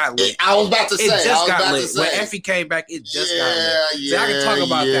just got lit. I was about to say. It just got I lit. was When about to say. Effie came back, it just Yeah, got lit. See, I can talk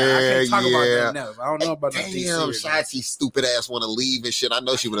about that. I can't talk about that enough. I don't know about that. Damn, Shotzi stupid ass want to leave and shit. I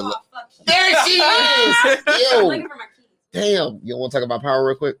know she would have. Oh, fuck you. There she is. I'm Yo, looking for my keys. damn. You want to talk about Power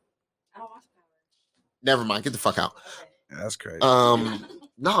real quick? I don't watch Power. Never mind. Get the fuck out. Okay. Yeah, that's crazy.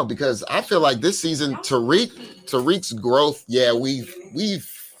 No, because I feel like this season Tariq's growth. Yeah, we've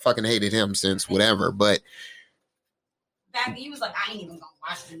fucking hated him since whatever, but Back he was like, I ain't even gonna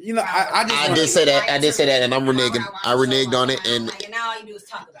watch this. You know, I I did say that. I did say that, and I'm reneging. I reneged on it, and Like, and now all you do is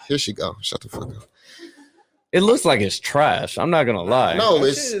talk about it. here she go. Shut the fuck up. It looks like it's trash. I'm not gonna lie. No, That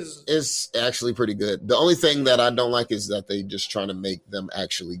it's shit is- it's actually pretty good. The only thing that I don't like is that they just trying to make them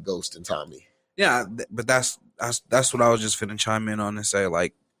actually Ghost and Tommy. Yeah, but that's what I was just finna chime in on and say.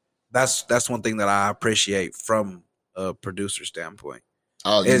 Like, that's one thing that I appreciate from a producer standpoint.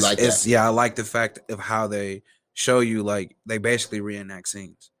 Oh, you like that? Yeah, I like the fact of how they show you, like, they basically reenact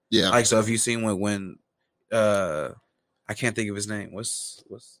scenes. Yeah. Like, so if you seen when I can't think of his name. What's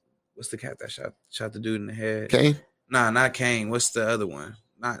the cat that shot the dude in the head? Kane? Nah, not Kane. What's the other one?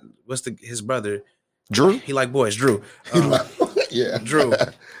 What's his brother? Drew? He like boys, Drew. Yeah. Drew.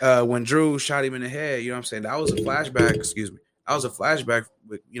 When Drew shot him in the head, you know what I'm saying? That was a flashback, excuse me. That was a flashback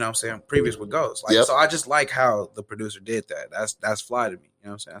with, you know what I'm saying, previous with Ghost. Like, Yep. so I just like how the producer did that. That's fly to me. You know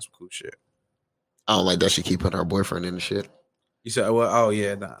what I'm saying? That's some cool shit. I don't like that she keep putting her boyfriend in the shit. You said, well, oh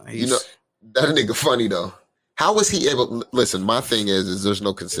yeah, nah. You know, that nigga funny though. How was he able? Listen, my thing is there's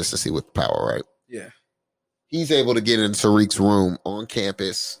no consistency with Power, right? Yeah. He's able to get in Tariq's room on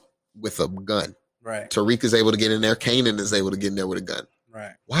campus with a gun. Right. Tariq is able to get in there. Kanan is able to get in there with a gun.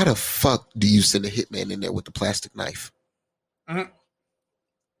 Right. Why the fuck do you send a hitman in there with the plastic knife? Mhm.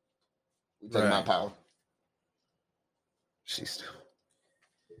 We talking about Power. She's still.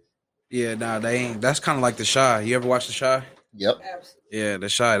 Yeah, nah, they ain't. That's kind of like The Shy. You ever watch The Shy? Yep. Absolutely. Yeah, The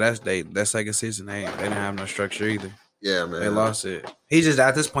Shy. That second season. They didn't have no structure either. Yeah, man. They lost it. He just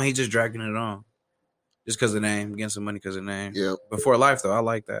at this point he just dragging it on, just because of the name, getting some money because of the name. Yep. Before Life though, I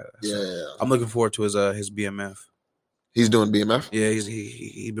like that. Yeah. I'm looking forward to his BMF. He's doing BMF? Yeah,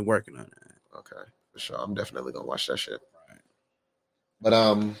 he been working on it. Okay. For sure. I'm definitely gonna watch that shit. Right. But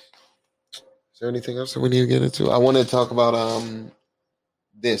is there anything else that we need to get into? I want to talk about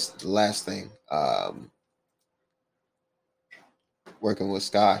the last thing. Working with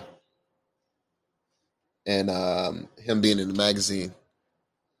Sky. And him being in the magazine.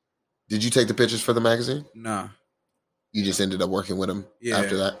 Did you take the pictures for the magazine? Nah. You just ended up working with him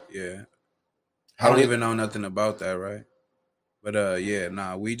after that? Yeah. How I don't did- even know nothing about that, right? But yeah,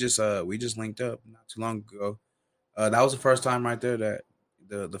 nah, we just linked up not too long ago. That was the first time right there that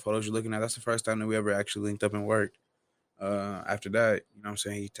the photos you're looking at, that's the first time that we ever actually linked up and worked. After that, you know what I'm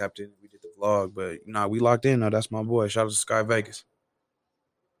saying, he tapped in, we did the vlog, but nah, we locked in. No, that's my boy. Shout out to Sky Vegas.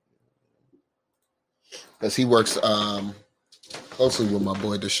 Because he works closely with my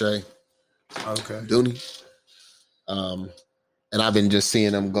boy Deshae Okay. Dooney. And I've been just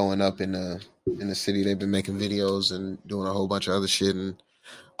seeing them going up in the city. They've been making videos and doing a whole bunch of other shit. And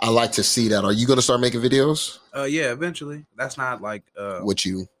I like to see that. Are you gonna start making videos? Yeah, eventually. That's not like With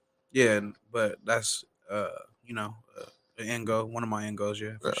you? yeah, but that's you know, an end goal, one of my end goals,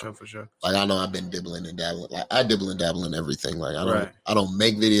 yeah, for sure. Like I know I've been dibbling and dabbling. Like I dibble and dabble in everything. Like Right. I don't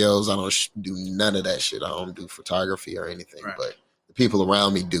make videos. I don't do none of that shit. I don't do photography or anything. Right. But the people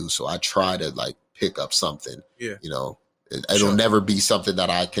around me do. So I try to like pick up something. Yeah. You know, it'll never be something that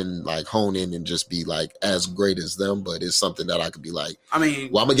I can like hone in and just be like as great as them. But it's something that I could be like, I mean,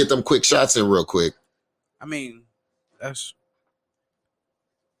 well, I'm gonna get them quick shots in real quick. I mean,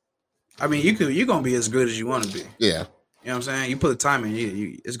 you're gonna be as good as you want to be. Yeah. You know what I'm saying? You put the time in,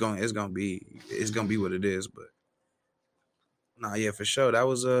 it's gonna be what it is. But nah, yeah, for sure. That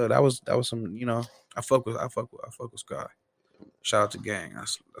was some, you know, I fuck with Sky. Shout out to Gang.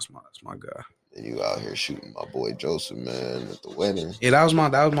 That's my guy. And you out here shooting my boy Joseph, man, at the wedding. Yeah, that was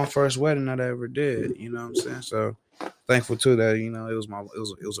my first wedding that I ever did. You know what I'm saying? So thankful too that, you know, it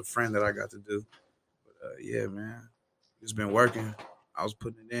was a friend that I got to do. But yeah, man, it's been working. I was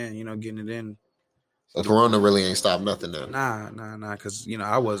putting it in, you know, getting it in. So Corona really ain't stopped nothing then. Nah, because you know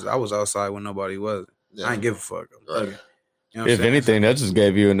I was outside when nobody was. Yeah. I ain't give a fuck. I'm Right. thugging. You know what I'm If saying? anything, that just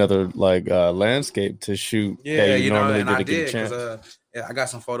gave you another like landscape to shoot. Yeah, that you know, normally and I get a did chance. because yeah, I got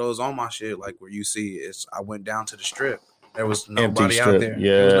some photos on my shit like where you see it's. I went down to the strip. There was nobody out strip, there.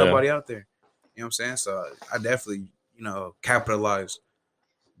 There was yeah. nobody out there. You know what I'm saying? So I definitely, you know, capitalized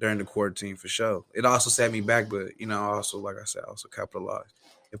during the quarantine for sure. It also set me back, but you know, also like I said, I also capitalized.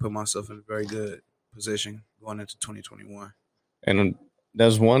 and put myself in a very good position going into 2021. And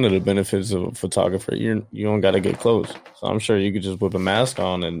that's one of the benefits of a photographer. You don't got to get close. So I'm sure you could just whip a mask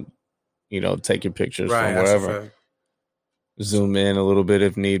on and, take your pictures from that's a wherever. fact. Zoom in a little bit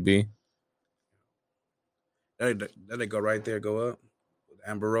if need be. There they go right there. Go up.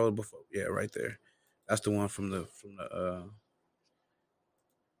 Amber Road before. Yeah, right there. That's the one from the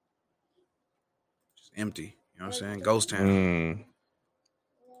just empty. You know what I'm saying? Ghost Town.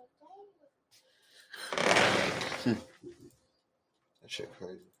 That shit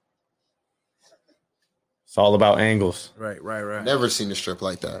crazy. It's all about angles. Right. Never seen a strip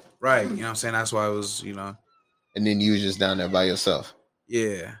like that. Right. You know what I'm saying? That's why it was, And then you was just down there by yourself.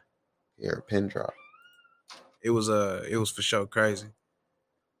 Yeah. Here, a pin drop. It was for sure crazy.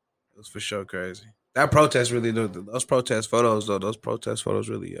 It was for sure crazy. That protest really, those protest photos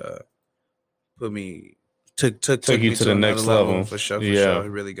really put me took you me to the next level. for sure. Yeah. It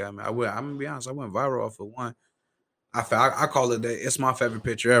really got me. I'm gonna be honest. I went viral off of one. I call it that. It's my favorite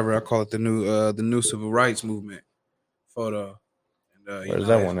picture ever. I call it the new civil rights movement photo. And, Where's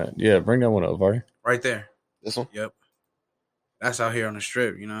that one at? Yeah, bring that one up, Vari. Right there. This one? Yep. That's out here on the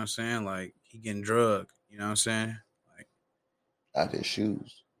strip. You know what I'm saying? Like he getting drugged. You know what I'm saying? Like out his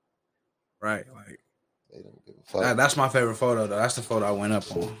shoes. Right. Like they don't give a fuck. That's my favorite photo though. That's the photo I went up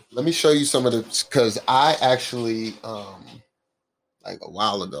on. Let me show you some of the because I actually like a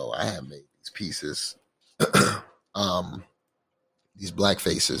while ago I had made these pieces. These black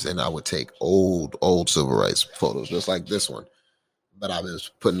faces, and I would take old civil rights photos, just like this one. But I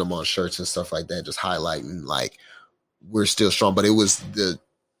was putting them on shirts and stuff like that, just highlighting like we're still strong. But it was the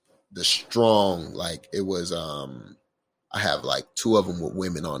strong, like it was. I have like two of them with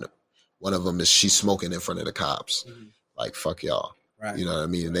women on it. One of them is she's smoking in front of the cops, like fuck y'all. Right. You know what I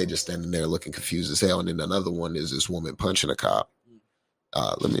mean? And they just standing there looking confused as hell. And then another one is this woman punching a cop.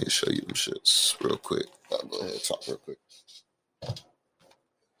 Let me show you them shits real quick. I'll go ahead and talk real quick.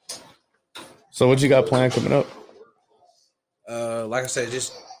 So what you got planned coming up? Like I said,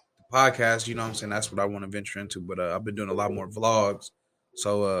 just the podcast, you know what I'm saying? That's what I want to venture into. But I've been doing a lot more vlogs.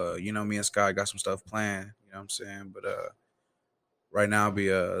 So, me and Sky got some stuff planned. You know what I'm saying? But right now, I'll be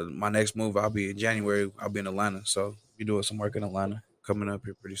my next move, I'll be in January. I'll be in Atlanta. So be doing some work in Atlanta coming up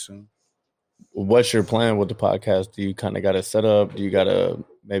here pretty soon. What's your plan with the podcast? Do you kind of got it set up? Do you got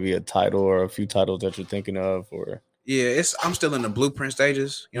maybe a title or a few titles that you're thinking of, or? Yeah, I'm still in the blueprint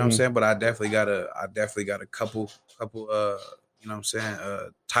stages, you know what I'm saying? But I definitely got a couple you know what I'm saying,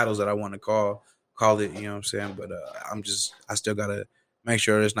 titles that I want to call it, you know what I'm saying? But I still got to make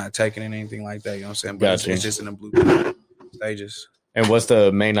sure it's not taking anything like that, you know what I'm saying? But it's just in the blueprint stages. And what's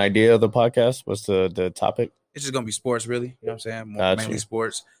the main idea of the podcast? What's the topic? It's just going to be sports, really, you know what I'm saying? Mainly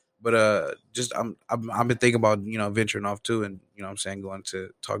sports. But just I've been thinking about, venturing off too, and you know what I'm saying, going to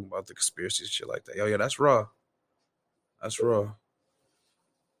talking about the conspiracy and shit like that. Yeah, that's raw. That's raw.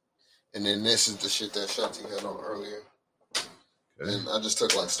 And then this is the shit that Shanti had on earlier. Okay. And I just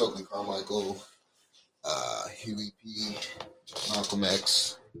took like Stokely Carmichael, Huey P, Malcolm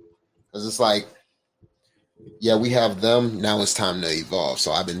X. Because it's like, yeah, we have them. Now it's time to evolve.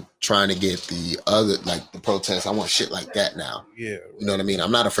 So I've been trying to get the other, like the protests. I want shit like that now. Yeah. Right. You know what I mean?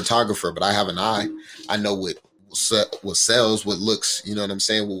 I'm not a photographer, but I have an eye. I know what sells, what looks, you know what I'm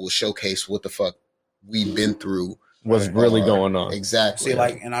saying? What will showcase what the fuck we've been through. What's really going on. Exactly. See,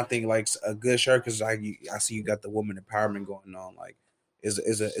 like, and I think like a good shirt, because I see you got the woman empowerment going on. Like,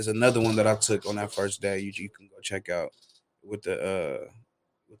 is another one that I took on that first day. You can go check out with the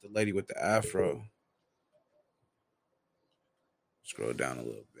lady with the afro. Scroll down a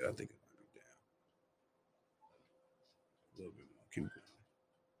little bit. I think it might be down a little bit more. Keep going.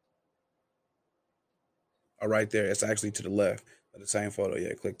 Oh, right there. It's actually to the left of the same photo.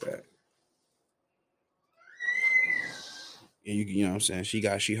 Yeah, click that. Yeah, you know what I'm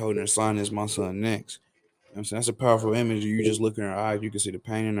saying? She holding her son as my son next. You know what I'm saying? That's a powerful image. You just look in her eyes, you can see the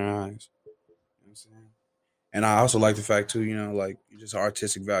pain in her eyes. You know what I'm saying? And I also like the fact too, like just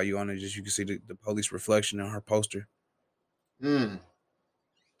artistic value on it. Just you can see the police reflection on her poster. Mm.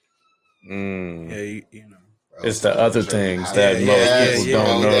 Yeah, It's the other things that most people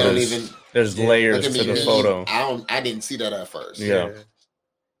don't notice. There's layers to the photo. I didn't see that at first. Yeah.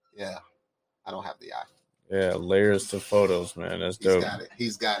 I don't have the eye. Yeah, layers to photos, man. That's dope.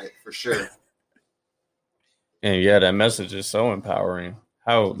 He's got it for sure. And yeah, that message is so empowering.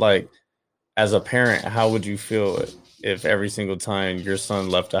 How, like, as a parent, how would you feel if every single time your son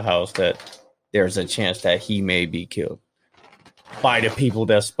left the house that there's a chance that he may be killed by the people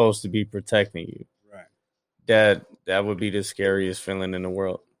that's supposed to be protecting you? Right. That would be the scariest feeling in the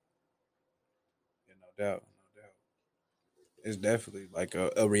world. Yeah, no doubt. It's definitely like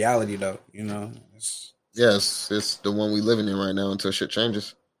a reality, though. You know, Yes, it's the one we living in right now until shit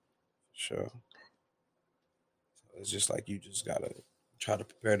changes. Sure. So it's just like you just gotta try to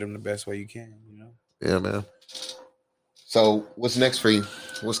prepare them the best way you can. You know. Yeah, man. So what's next for you?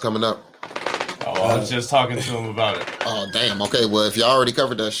 What's coming up? Oh, I was just talking to him about it. Oh, damn. Okay, well, if y'all already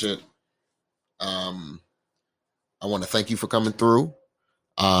covered that shit, I want to thank you for coming through.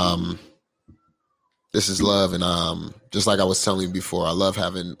 This is love, and just like I was telling you before, I love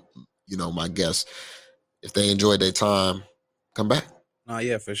having, my guests. If they enjoyed their time, come back. Oh,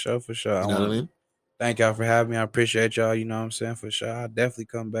 yeah, for sure. You know what I mean? Thank y'all for having me. I appreciate y'all. You know what I'm saying? For sure. I'll definitely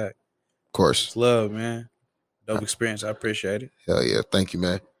come back. Of course. It's love, man. Dope experience. I appreciate it. Hell yeah. Thank you,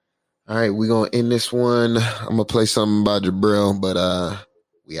 man. All right, we're going to end this one. I'm going to play something by Jabril, but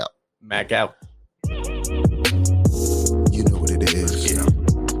we out. Mac out. You know what it is. Yeah.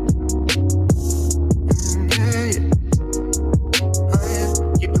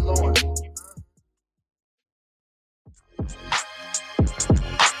 Keep it low.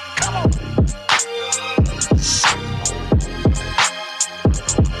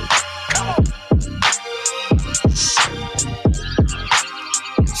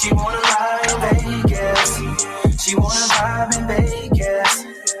 She wanna lie in Vegas. She wanna vibe in Vegas.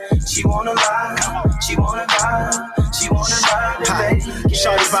 She wanna lie. She wanna vibe. She wanna vibe in Vegas.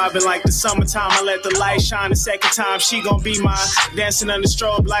 Shorty vibing like the summertime. I let the light shine the second time. She gon' be mine. Dancing under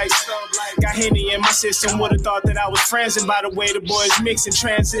strobe lights. Got Henny in my system. Would've thought that I was friends. And by the way, the boys mixing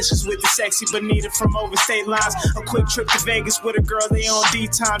transitions with the sexy Bonita from over state lines. A quick trip to Vegas with a girl, they on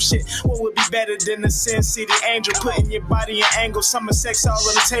D-time shit. What would be better than the Sin City Angel? Putting your body in angle. Summer sex all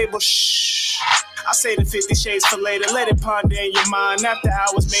on the table. Shh. I say the 50 shades for later. Let it ponder in your mind. After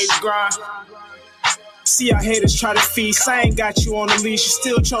hours made the grind. See how haters try to feast. I ain't got you on the leash. You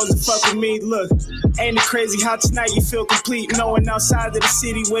still chose to fuck with me. Look, ain't it crazy how tonight you feel complete? Knowing outside of the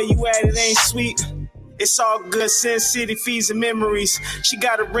city where you at, it ain't sweet. It's all good. Sin City feeds and memories. She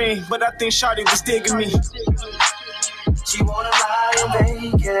got a ring, but I think Shawty was digging me. She wanna lie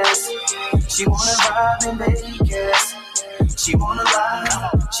in Vegas. She wanna vibe in Vegas. She wanna lie.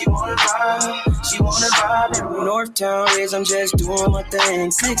 She wanna vibe. She wanna vibe in Northtown Rays. I'm just doing my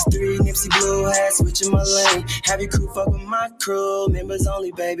thing. 6'3", Nipsey Blue hat, switching my lane. Have your crew fuck with my crew. Members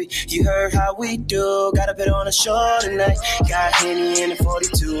only, baby. You heard how we do. Got a bit on the show tonight. Got Henny in the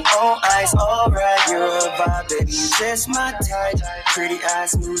 42 on ice. Alright, you're a vibe, baby. You just my type. Pretty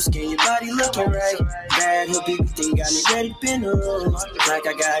eyes, smooth skin, your body looking right. Bad hood people think got me ready to pin the rules. Like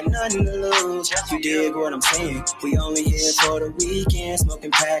I got nothing to lose. You dig what I'm saying? We only here for the weekend.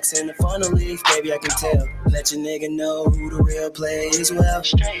 Smoking packs in the funnel leaf. Baby, I can tell. Let your nigga know who the real play is well.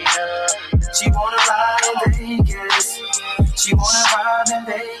 Straight up. She wanna lie in Vegas. She wanna vibe in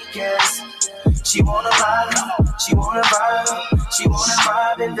Vegas. She wanna lie. She wanna vibe. She wanna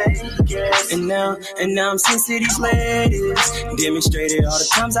vibe in Vegas. And now I'm Sin City's latest. Demonstrated all the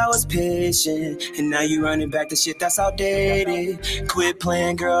times I was patient. And now you running back the shit that's outdated. Quit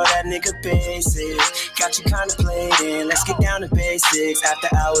playing, girl, that nigga basic. Got you contemplating, let's get down to basics. After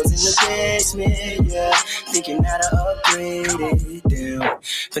hours in the basement, yeah. Thinking that I upgraded, damn.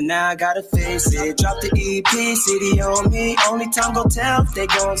 But now I gotta face it. Drop the EP, city on me. Only time gon' tell if they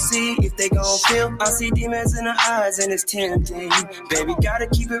gon' see, if they gon' feel. I see demons in her eyes and it's tempting. Baby, gotta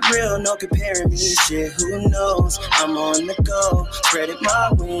keep it real, no comparing me. Shit, who knows? I'm on the go, spreading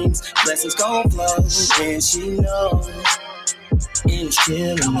my wings. Blessings gon' flow, and she knows. And it's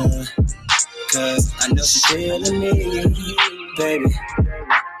killing her, cause I know she feeling me, baby.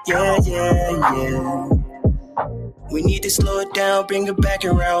 Yeah. We need to slow it down, bring it back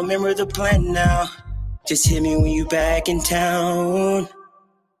around. Remember the plan now. Just hit me when you back in town.